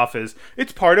passing it off as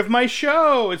it's part of my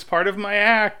show, it's part of my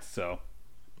act. So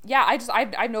yeah, I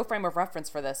have no frame of reference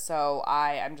for this, so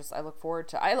I look forward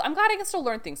to. I'm glad I can still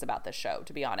learn things about this show,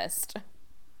 to be honest.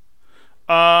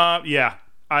 Yeah,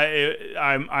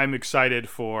 I'm excited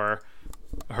for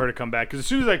her to come back, because as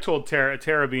soon as I told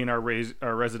Tara being our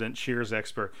resident Cheers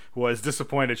expert, was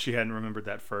disappointed she hadn't remembered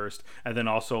that first, and then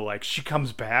also like she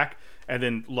comes back and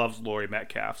then loves Laurie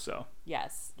Metcalf. So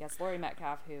yes, Laurie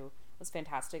Metcalf, who was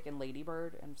fantastic in Lady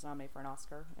Bird and was nominated for an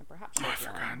Oscar, and perhaps I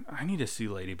forgot. I need to see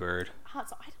Lady Bird.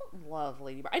 So I don't love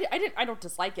Lady Bird. I don't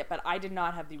dislike it, but I did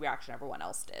not have the reaction everyone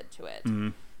else did to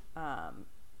it.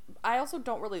 I also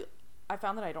don't really. I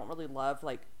found that I don't really love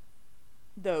like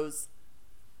those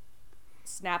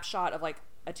snapshot of like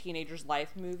a teenager's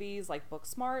life movies like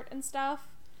Booksmart and stuff,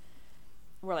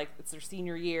 where like it's their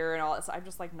senior year and all that. So I'm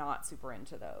just like not super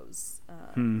into those.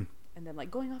 And then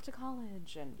like going off to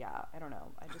college, and yeah, I don't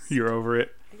know. You're over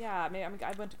it. Yeah,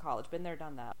 I went to college, been there,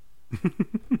 done that.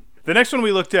 The next one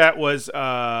we looked at was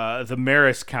the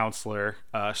Maris counselor,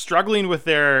 struggling with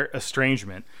their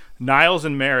estrangement. Niles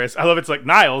and Maris, I love it's like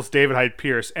Niles, David Hyde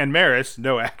Pierce, and Maris,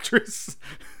 no actress,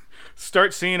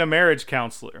 start seeing a marriage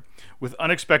counselor with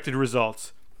unexpected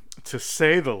results, to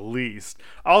say the least.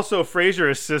 Also,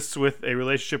 Frasier assists with a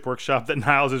relationship workshop that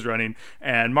Niles is running,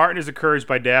 and Martin is encouraged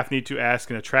by Daphne to ask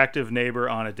an attractive neighbor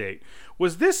on a date.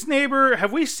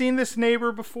 Have we seen this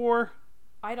neighbor before?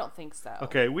 I don't think so.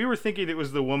 Okay, we were thinking it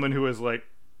was the woman who was like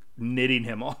knitting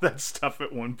him all that stuff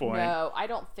at one point. No, I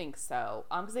don't think so.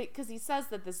 Because he says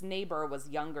that this neighbor was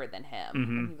younger than him.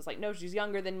 And he was like, no, she's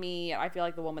younger than me. And I feel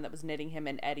like the woman that was knitting him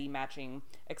and Eddie matching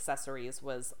accessories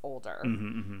was older.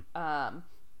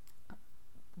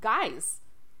 Guys,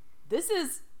 this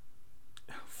is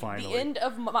finally the end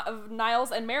of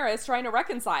Niles and Maris trying to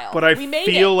reconcile. But I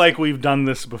feel like we've done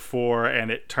this before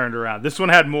and it turned around. This one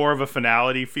had more of a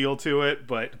finality feel to it,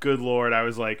 but good Lord, I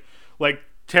was like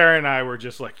Tara and I were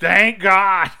just like, thank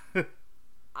God.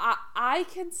 I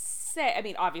can say, I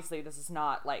mean, obviously this is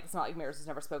not like, it's not like Maris is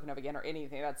never spoken of again or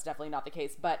anything. That's definitely not the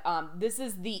case. But this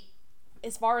is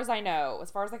as far as I know, as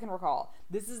far as I can recall,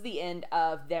 this is the end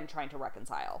of them trying to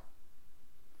reconcile.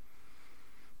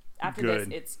 After this,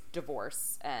 it's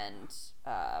divorce and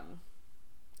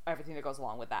everything that goes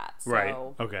along with that. So, right.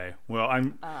 Okay. Well,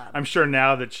 I'm sure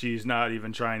now that she's not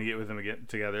even trying to get with them again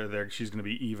together, she's going to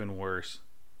be even worse.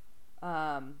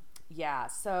 Yeah.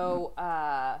 So,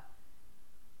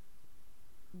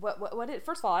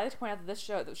 first of all, I have to point out that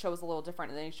the show was a little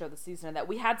different than any show this season, and that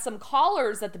we had some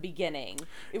callers at the beginning.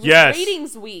 It was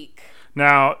ratings week.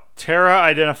 Now, Tara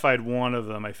identified one of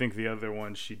them. I think the other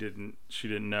one she didn't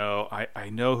know. I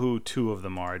know who two of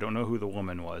them are. I don't know who the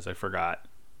woman was. I forgot.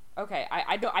 Okay,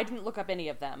 I didn't look up any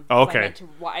of them. Oh, okay.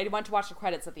 I went to watch the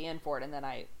credits at the end for it, and then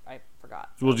I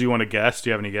forgot. So. Well, do you want to guess? Do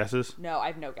you have any guesses? No, I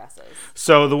have no guesses.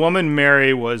 So the woman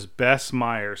Mary was Bess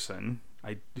Meyerson,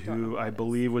 who I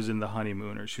believe was in The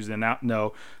Honeymooners. She was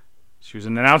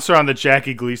an announcer on the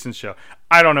Jackie Gleason show.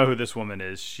 I don't know who this woman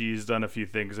is. She's done a few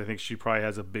things. I think she probably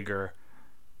has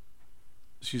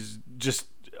she's just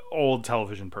old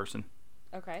television person.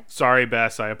 Okay. Sorry,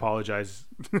 Bess. I apologize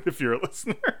if you're a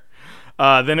listener.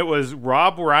 Then it was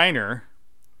Rob Reiner.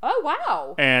 Oh,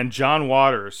 wow. And John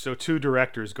Waters. So two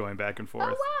directors going back and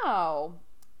forth. Oh, wow.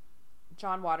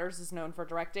 John Waters is known for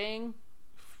directing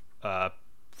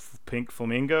Pink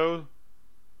Flamingo.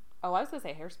 Oh, I was going to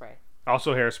say Hairspray.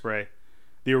 Also Hairspray.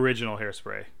 The original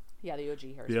Hairspray. Yeah, the OG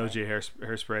Hairspray. The OG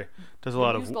Hairspray. Does a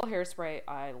lot of musical Hairspray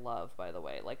I love, by the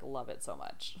way. Like, love it so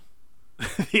much.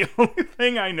 The only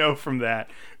thing I know from that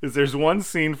is there's one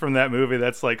scene from that movie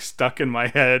that's like stuck in my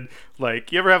head.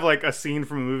 Like, you ever have like a scene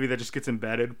from a movie that just gets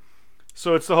embedded?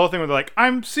 So it's the whole thing where they're like,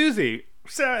 I'm Susie.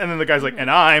 And then the guy's like, and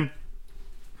I'm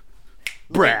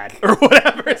Brad. Or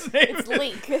whatever his name is. It's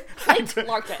Link. Link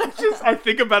Larkin. I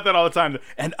think about that all the time.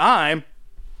 And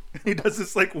he does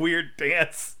this like weird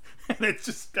dance. And it's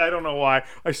just, I don't know why.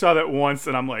 I saw that once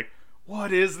and I'm like,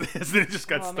 what is this? And it just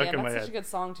got stuck in my head. That's such a good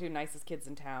song too. Nicest Kids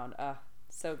in Town.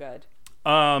 So good.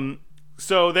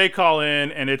 So they call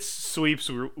in and it's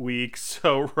sweeps week.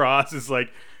 So Ross is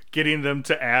like getting them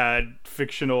to add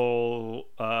fictional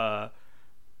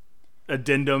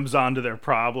addendums onto their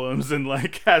problems and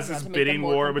like has this bidding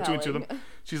war between two of them.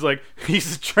 She's like,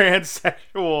 he's a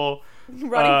transsexual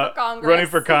running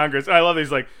for Congress. And I love that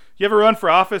he's like, you ever run for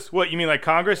office? What, you mean like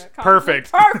Congress? Yeah,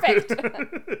 Perfect.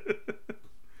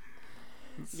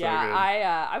 Yeah, good.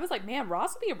 I was like, man,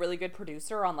 Ross would be a really good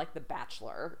producer on like The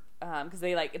Bachelor, because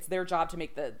they like it's their job to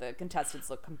make the contestants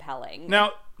look compelling.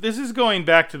 Now, this is going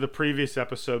back to the previous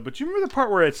episode, but do you remember the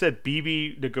part where it said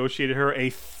BB negotiated her a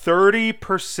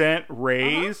 30%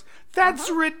 raise? That's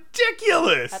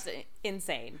ridiculous. That's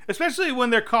insane. Especially when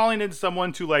they're calling in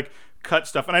someone to like cut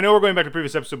stuff. And I know we're going back to the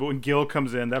previous episode, but when Gil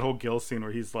comes in, that whole Gil scene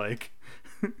where he's like,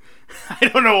 I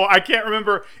don't know, I can't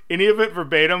remember any of it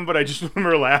verbatim, but I just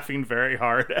remember laughing very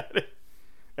hard at it.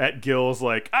 At Gil's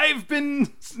like, I've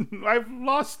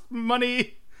lost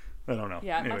money. I don't know.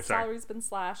 Yeah, anyway, my sorry. salary's been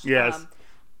slashed. Yes.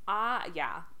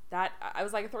 Yeah, that I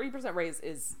was like a 30% raise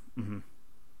is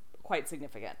quite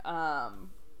significant.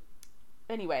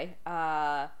 Anyway,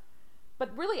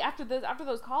 but really after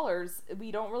those callers,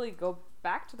 we don't really go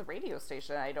back to the radio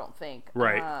station. I don't think.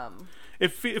 Right.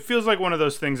 It feels like one of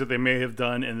those things that they may have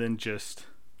done and then just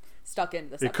stuck in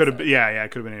this. It could have been, yeah,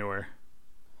 it could have been anywhere.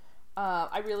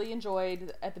 I really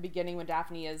enjoyed at the beginning when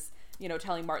Daphne is,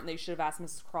 telling Martin they should have asked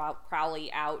Mrs.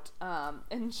 Crowley out.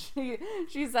 And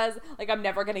she says, like, I'm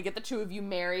never going to get the two of you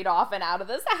married off and out of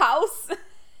this house.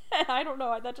 And I don't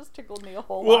know. That just tickled me a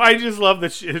whole lot. Well, I just love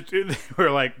that they were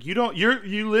like,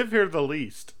 you live here the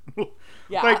least.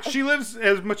 Yeah. Like, she lives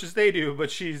as much as they do,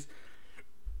 but she's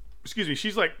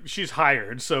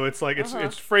hired. So it's like,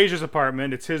 it's Fraser's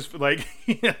apartment. It's his, like,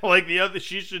 like the other,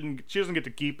 she doesn't get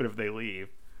to keep it if they leave.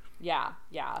 Yeah.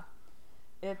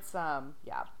 It's,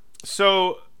 yeah.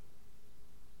 So,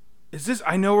 is this...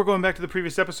 I know we're going back to the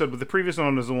previous episode, but the previous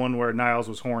one was the one where Niles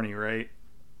was horny, right?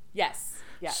 Yes.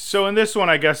 So in this one,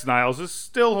 I guess Niles is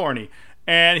still horny.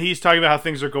 And he's talking about how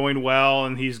things are going well,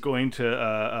 and he's going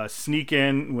to sneak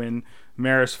in when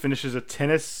Maris finishes a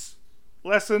tennis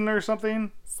lesson or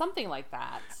something. Something like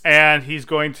that. And he's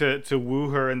going to woo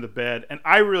her in the bed. And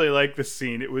I really like this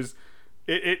scene. It was...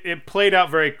 It played out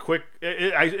very quick.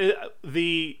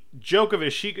 The joke of it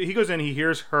is he goes in, he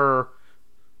hears her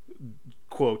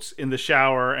quotes in the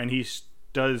shower, and he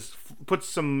puts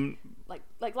some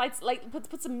lights,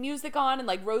 put some music on and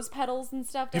like rose petals and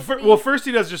stuff. Well, first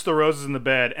he does just the roses in the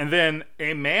bed, and then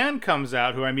a man comes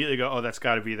out who I immediately go, oh, that's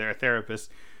got to be their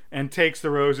therapist, and takes the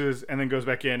roses and then goes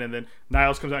back in, and then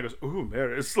Niles comes out and goes, ooh,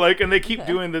 Maris. Like, and they keep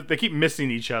doing that. They keep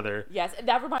missing each other. Yes,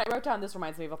 I wrote down, this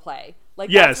reminds me of a play. Like,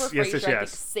 yes, that's where Frasier, I think,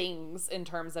 yes. sings in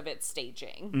terms of its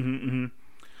staging.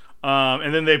 Mm-hmm.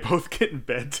 And then they both get in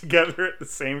bed together at the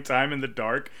same time in the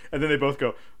dark, and then they both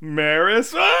go,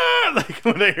 Maris! Ah! Like,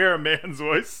 when they hear a man's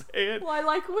voice say it. Well, I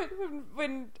like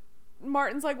when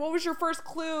Martin's like, what was your first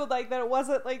clue? Like, that it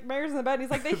wasn't, like, Mary's in the bed. And he's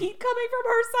like, the heat coming from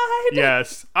her side.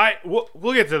 Yes.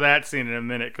 We'll get to that scene in a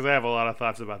minute, because I have a lot of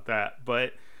thoughts about that.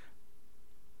 But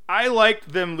I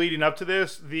liked them leading up to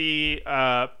this. The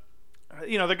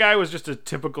guy was just a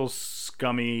typical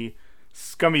scummy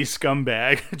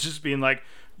scumbag. Just being like,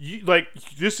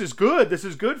 this is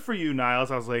good for you,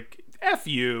 Niles. I was like, F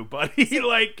you, buddy.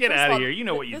 Like, get out of here. You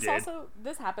know what you did.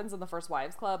 This happens in The First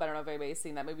Wives Club. I don't know if anybody's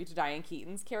seen that movie, to Diane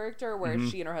Keaton's character, where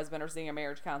she and her husband are seeing a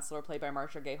marriage counselor played by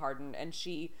Marcia Gay Harden, and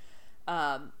she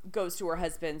goes to her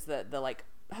husband's the like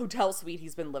hotel suite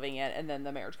he's been living in, and then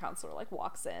the marriage counselor like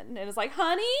walks in and is like,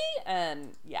 honey,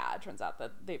 and yeah, it turns out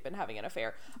that they've been having an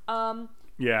affair.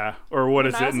 Yeah, or what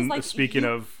is it? Like, speaking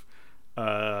of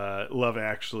Love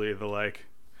Actually, the like,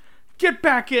 get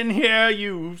back in here,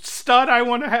 you stud! I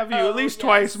want to have you at least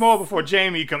twice more before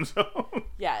Jamie comes home.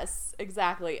 Yes,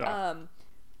 exactly.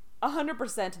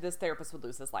 100% this therapist would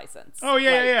lose his license. Oh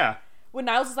yeah, yeah. When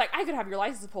Niles was like, I could have your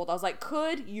license pulled, I was like,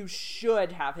 you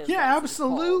should have his license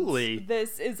absolutely pulled.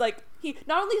 This is like,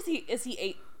 not only is he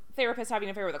a therapist having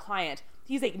an affair with a client,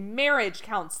 he's a marriage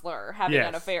counselor having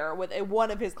an affair with one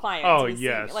of his clients. Oh,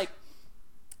 yes. Like,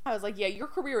 I was like, yeah, your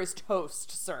career is toast,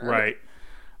 sir. Right.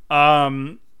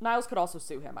 Niles could also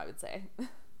sue him, I would say.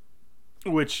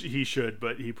 Which he should,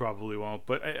 but he probably won't.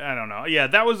 But I don't know. Yeah,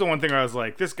 that was the one thing where I was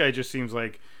like, this guy just seems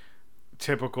like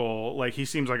typical, like, he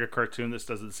seems like a cartoon. This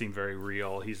doesn't seem very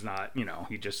real. He's not,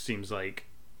 he just seems like,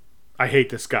 I hate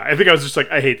this guy. I think I was just like,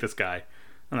 I hate this guy.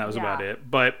 And that was about it.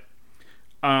 But,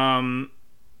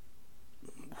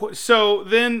 so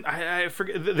then I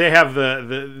forget, they have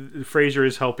the Frasier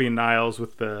is helping Niles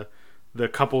with the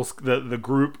couples, the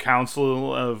group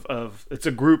counsel of it's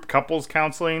a group couples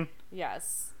counseling.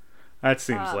 Yes. That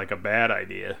seems like a bad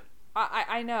idea.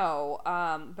 I know,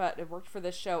 but it worked for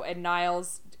this show, and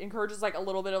Niles encourages like a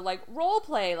little bit of like role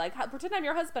play, like pretend I'm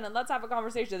your husband and let's have a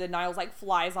conversation. And then Niles like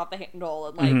flies off the handle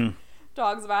and like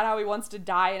talks about how he wants to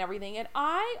die and everything. And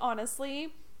I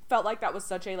honestly felt like that was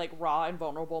such a like raw and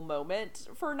vulnerable moment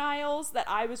for Niles that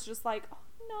I was just like, oh,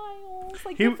 Niles,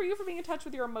 like, good for you for being in touch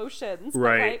with your emotions.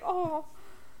 Right. But, like,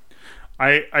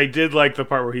 I did like the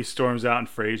part where he storms out and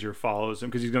Frasier follows him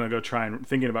because he's gonna go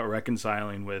thinking about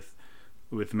reconciling with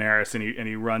Maris, and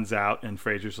he runs out, and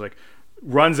Frasier's like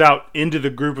runs out into the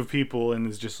group of people and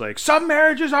is just like, some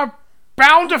marriages are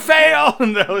bound to fail,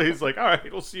 and then he's like, all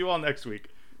right, we'll see you all next week.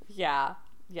 Yeah.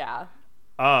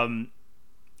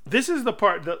 This is the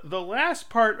part, the last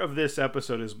part of this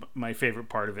episode is my favorite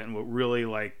part of it, and what really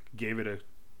like gave it a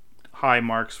high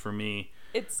marks for me.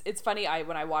 It's funny.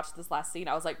 When I watched this last scene,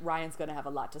 I was like, Ryan's gonna have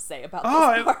a lot to say about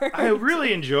this part. I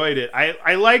really enjoyed it.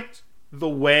 I liked the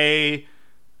way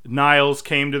Niles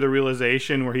came to the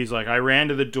realization where he's like, I ran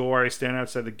to the door, I stand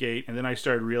outside the gate, and then I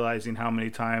started realizing how many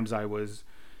times I was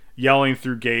yelling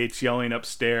through gates, yelling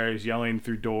upstairs, yelling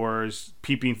through doors,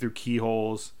 peeping through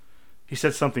keyholes. He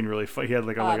said something really funny. He had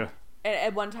like a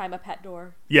at one time a pet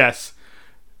door. Yes,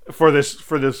 for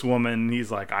this woman,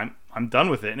 he's like, I'm done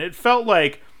with it, and it felt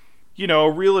like, you know,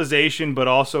 a realization, but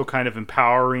also kind of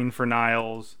empowering for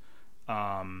Niles.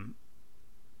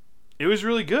 It was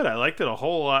really good. I liked it a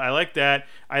whole lot. I liked that.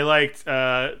 I liked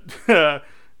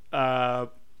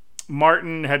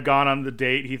Martin had gone on the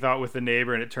date he thought with the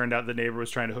neighbor, and it turned out the neighbor was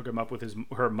trying to hook him up with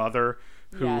her mother,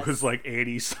 who was like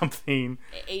 80 something,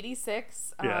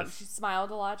 86. Yes. She smiled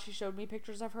a lot. She showed me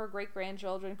pictures of her great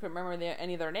grandchildren. Couldn't remember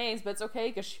any of their names, but it's okay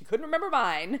because she couldn't remember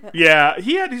mine. Yeah,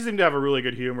 he seemed to have a really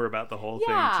good humor about the whole thing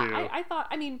too. I thought.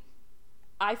 I mean,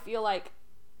 I feel like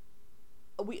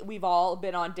we've all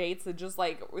been on dates that just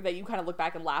like that you kind of look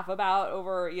back and laugh about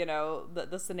over, you know,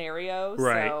 the scenario.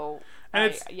 Right. So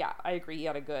and I agree. He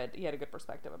had a good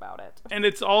perspective about it. And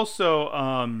it's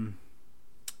also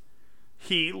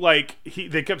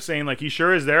they kept saying like he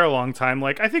sure is there a long time.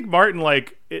 Like I think Martin,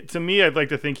 like to me, I'd like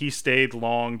to think he stayed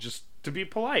long just to be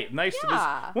polite, nice to this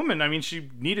woman. I mean,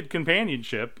 she needed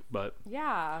companionship, but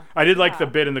I did like the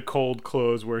bit in the cold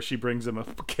clothes where she brings him a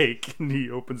cake and he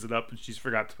opens it up and she's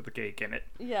forgot to put the cake in it.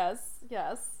 Yes.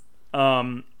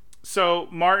 So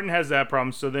Martin has that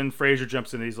problem. So then Frasier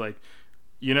jumps in and he's like,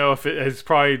 you know, if it's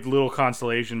probably little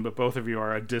consolation, but both of you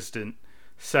are a distant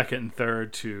second and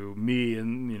third to me,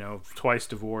 and you know, twice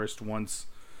divorced, once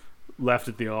left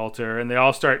at the altar, and they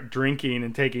all start drinking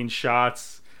and taking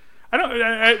shots.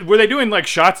 Were they doing like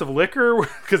shots of liquor?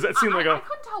 Because that seemed like I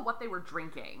couldn't tell what they were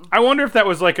drinking. I wonder if that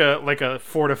was like a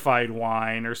fortified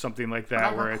wine or something like that,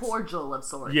 like where a cordial of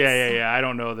sorts. Yeah. I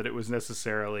don't know that it was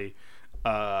necessarily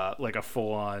like a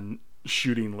full on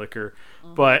shooting liquor,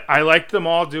 but I liked them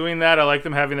all doing that. I liked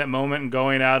them having that moment and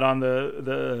going out on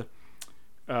the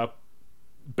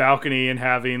balcony and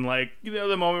having, like, you know,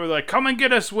 the moment where they're like, come and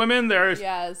get us, women. There's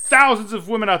thousands of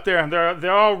women out there, and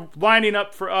they're all lining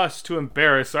up for us to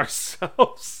embarrass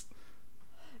ourselves.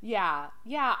 Yeah.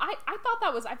 I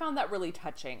thought I found that really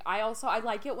touching. I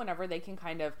like it whenever they can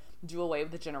kind of do away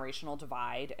with the generational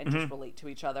divide and just relate to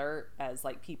each other as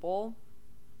like people.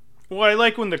 Well, I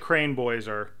like when the Crane boys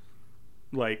are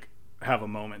like have a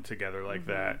moment together like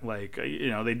that. Like, you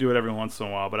know, they do it every once in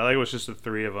a while, but I like it was just the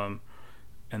three of them.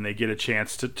 And they get a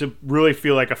chance to really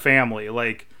feel like a family,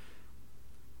 like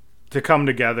to come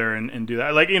together and do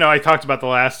that. Like, you know, I talked about the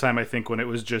last time, I think, when it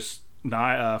was just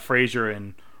Frasier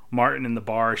and Martin in the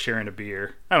bar sharing a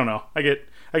beer. I don't know. I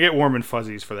get warm and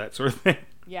fuzzies for that sort of thing.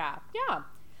 Yeah.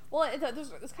 Well,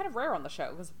 it's kind of rare on the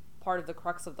show because part of the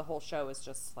crux of the whole show is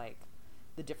just like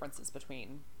the differences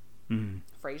between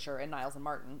Frasier and Niles and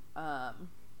Martin.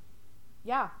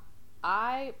 Yeah,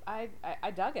 I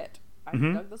dug it. I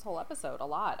dug this whole episode a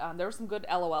lot. There were some good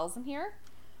LOLs in here.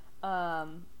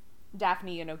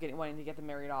 Daphne, you know, wanting to get them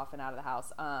married off and out of the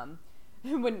house.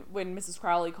 When Mrs.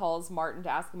 Crowley calls Martin to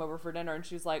ask him over for dinner, and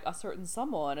she's like, a certain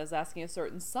someone is asking a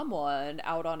certain someone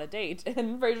out on a date.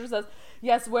 And Frasier says,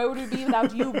 yes, where would we be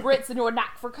without you Brits and your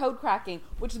knack for code cracking?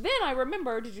 Which then I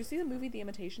remember, did you see the movie The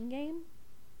Imitation Game?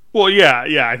 Well,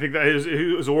 yeah, I think that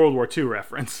it was a World War II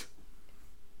reference.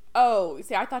 Oh,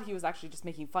 see, I thought he was actually just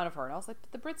making fun of her, and I was like,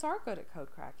 but the Brits are good at code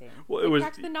cracking. Well, they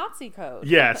cracked the Nazi code.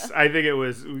 Yes, I think it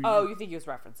was. Oh, you think he was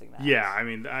referencing that? Yeah, I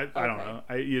mean, I don't know.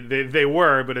 They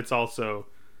were, but it's also,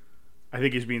 I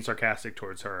think he's being sarcastic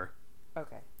towards her.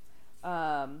 Okay.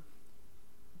 Either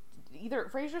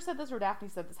Frasier said this or Daphne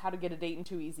said this, how to get a date in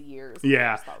 2 easy years.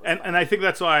 Yeah, and I think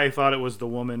that's why I thought it was the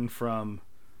woman from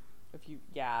a few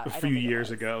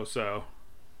years ago, so...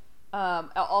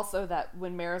 Also that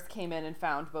when Maris came in and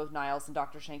found both Niles and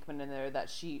Dr. Shankman in there, that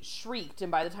she shrieked, and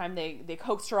by the time they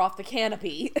coaxed her off the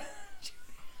canopy, just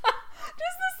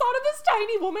the thought of this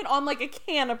tiny woman on like a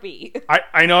canopy.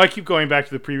 I know I keep going back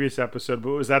to the previous episode, but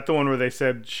was that the one where they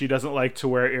said she doesn't like to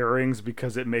wear earrings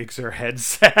because it makes her head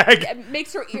sag? It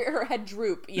makes her head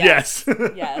droop. Yes.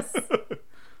 Yes.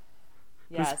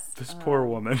 This poor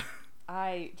woman.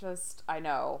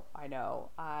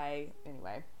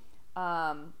 Anyway.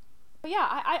 But yeah,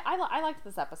 I liked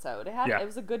this episode. It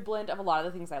was a good blend of a lot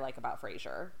of the things I like about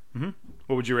Frasier. Mm-hmm.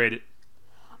 What would you rate it?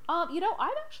 I'm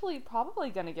actually probably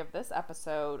going to give this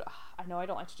episode, I know I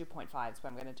don't like to do 0.5s, but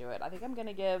I'm going to do it. I think I'm going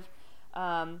to give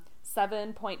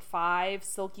 7.5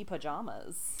 silky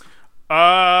pajamas.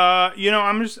 I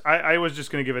was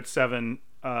just going to give it 7,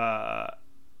 so I'm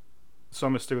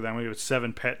going to stick with that. I'm going to give it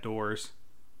 7 pet doors.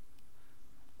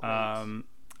 Great.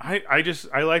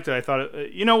 I liked it. I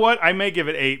thought, you know what? I may give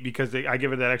it 8 because I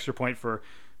give it that extra point for,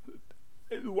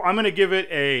 I'm going to give it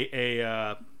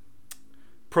a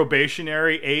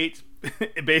probationary 8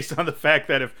 based on the fact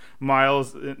that if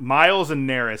Miles and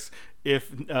Nerys,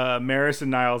 if Maris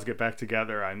and Niles get back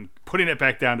together, I'm putting it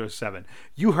back down to a 7.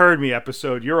 You heard me,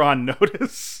 episode. You're on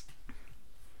notice.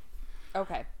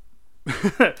 Okay.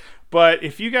 But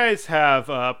if you guys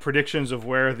have predictions of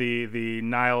where the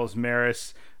Niles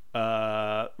Maris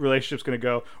relationship's going to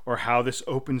go, or how this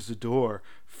opens the door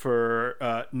for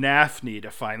Naphne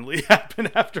to finally happen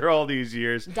after all these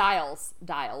years. Dials.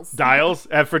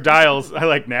 For Dials, I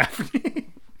like Naphne.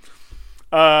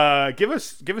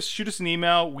 Shoot us an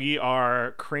email. We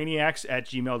are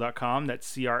craniacs@gmail.com.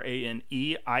 That's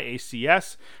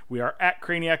CRANEIACS. We are at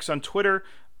Craniacs on Twitter.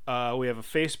 We have a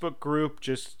Facebook group.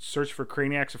 Just search for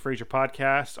Craniacs of Frasier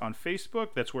Podcast on Facebook.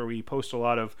 That's where we post a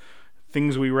lot of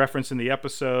things we reference in the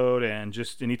episode, and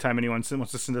just anytime anyone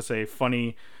wants to send us a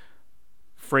funny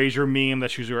Frasier meme,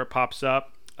 that's usually where it pops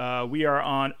up. We are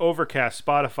on Overcast,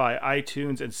 Spotify,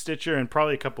 iTunes, and Stitcher, and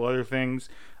probably a couple other things.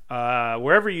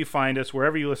 Wherever you find us,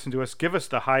 wherever you listen to us, give us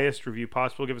the highest review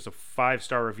possible. Give us a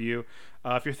 5-star review.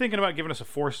 If you're thinking about giving us a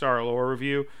 4-star or lower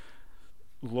review,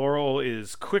 Laurel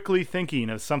is quickly thinking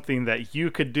of something that you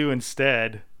could do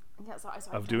instead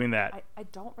of doing that. I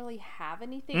don't really have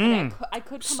anything. I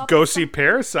could come up go with see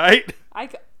Parasite.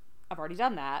 I've already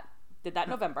done that. Did that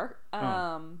in November.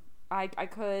 I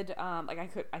could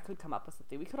come up with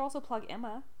something. We could also plug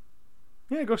Emma.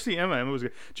 Yeah, go see Emma. Emma was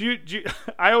good.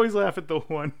 I always laugh at the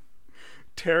one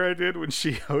Tara did when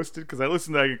she hosted, because I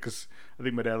listened to that because I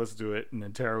think my dad listened to it, and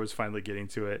then Tara was finally getting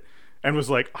to it and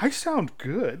was like, "I sound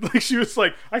good." Like, she was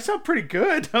like, "I sound pretty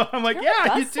good." I'm like,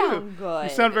 "Yeah, you do. Sound good. You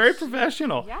sound very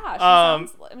professional." Yeah, she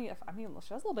sounds. I mean,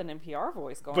 she has a little bit of NPR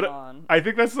voice going on. I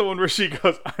think that's the one where she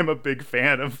goes, "I'm a big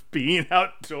fan of being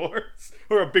outdoors,"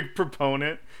 or a big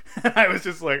proponent. I was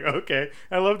just like, okay.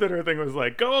 I love that her thing was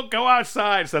like, go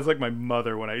outside. Sounds like my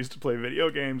mother when I used to play video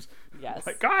games. Yes.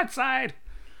 Like, go outside.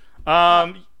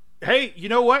 Hey, you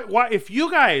know what? Why if you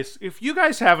guys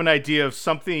have an idea of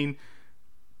something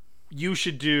you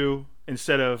should do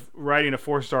instead of writing a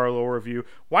 4-star or lower review,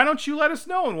 why don't you let us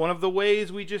know in one of the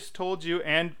ways we just told you,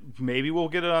 and maybe we'll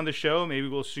get it on the show, maybe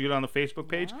we'll shoot it on the Facebook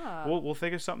page. Yeah. We'll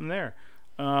think of something there.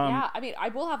 I mean, I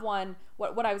will have one.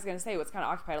 What I was going to say, what's kind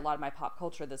of occupied a lot of my pop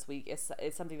culture this week is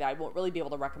something that I won't really be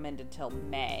able to recommend until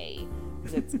May,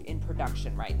 because it's in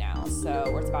production right now.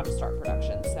 Or it's about to start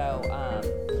production.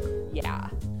 So, yeah.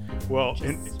 Well,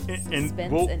 suspense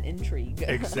and intrigue.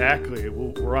 Exactly.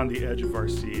 We're on the edge of our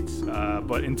seats.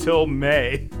 But until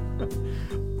May,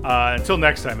 until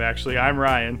next time, actually, I'm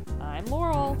Ryan. I'm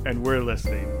Laurel. And we're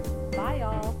listening. Bye,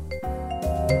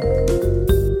 y'all.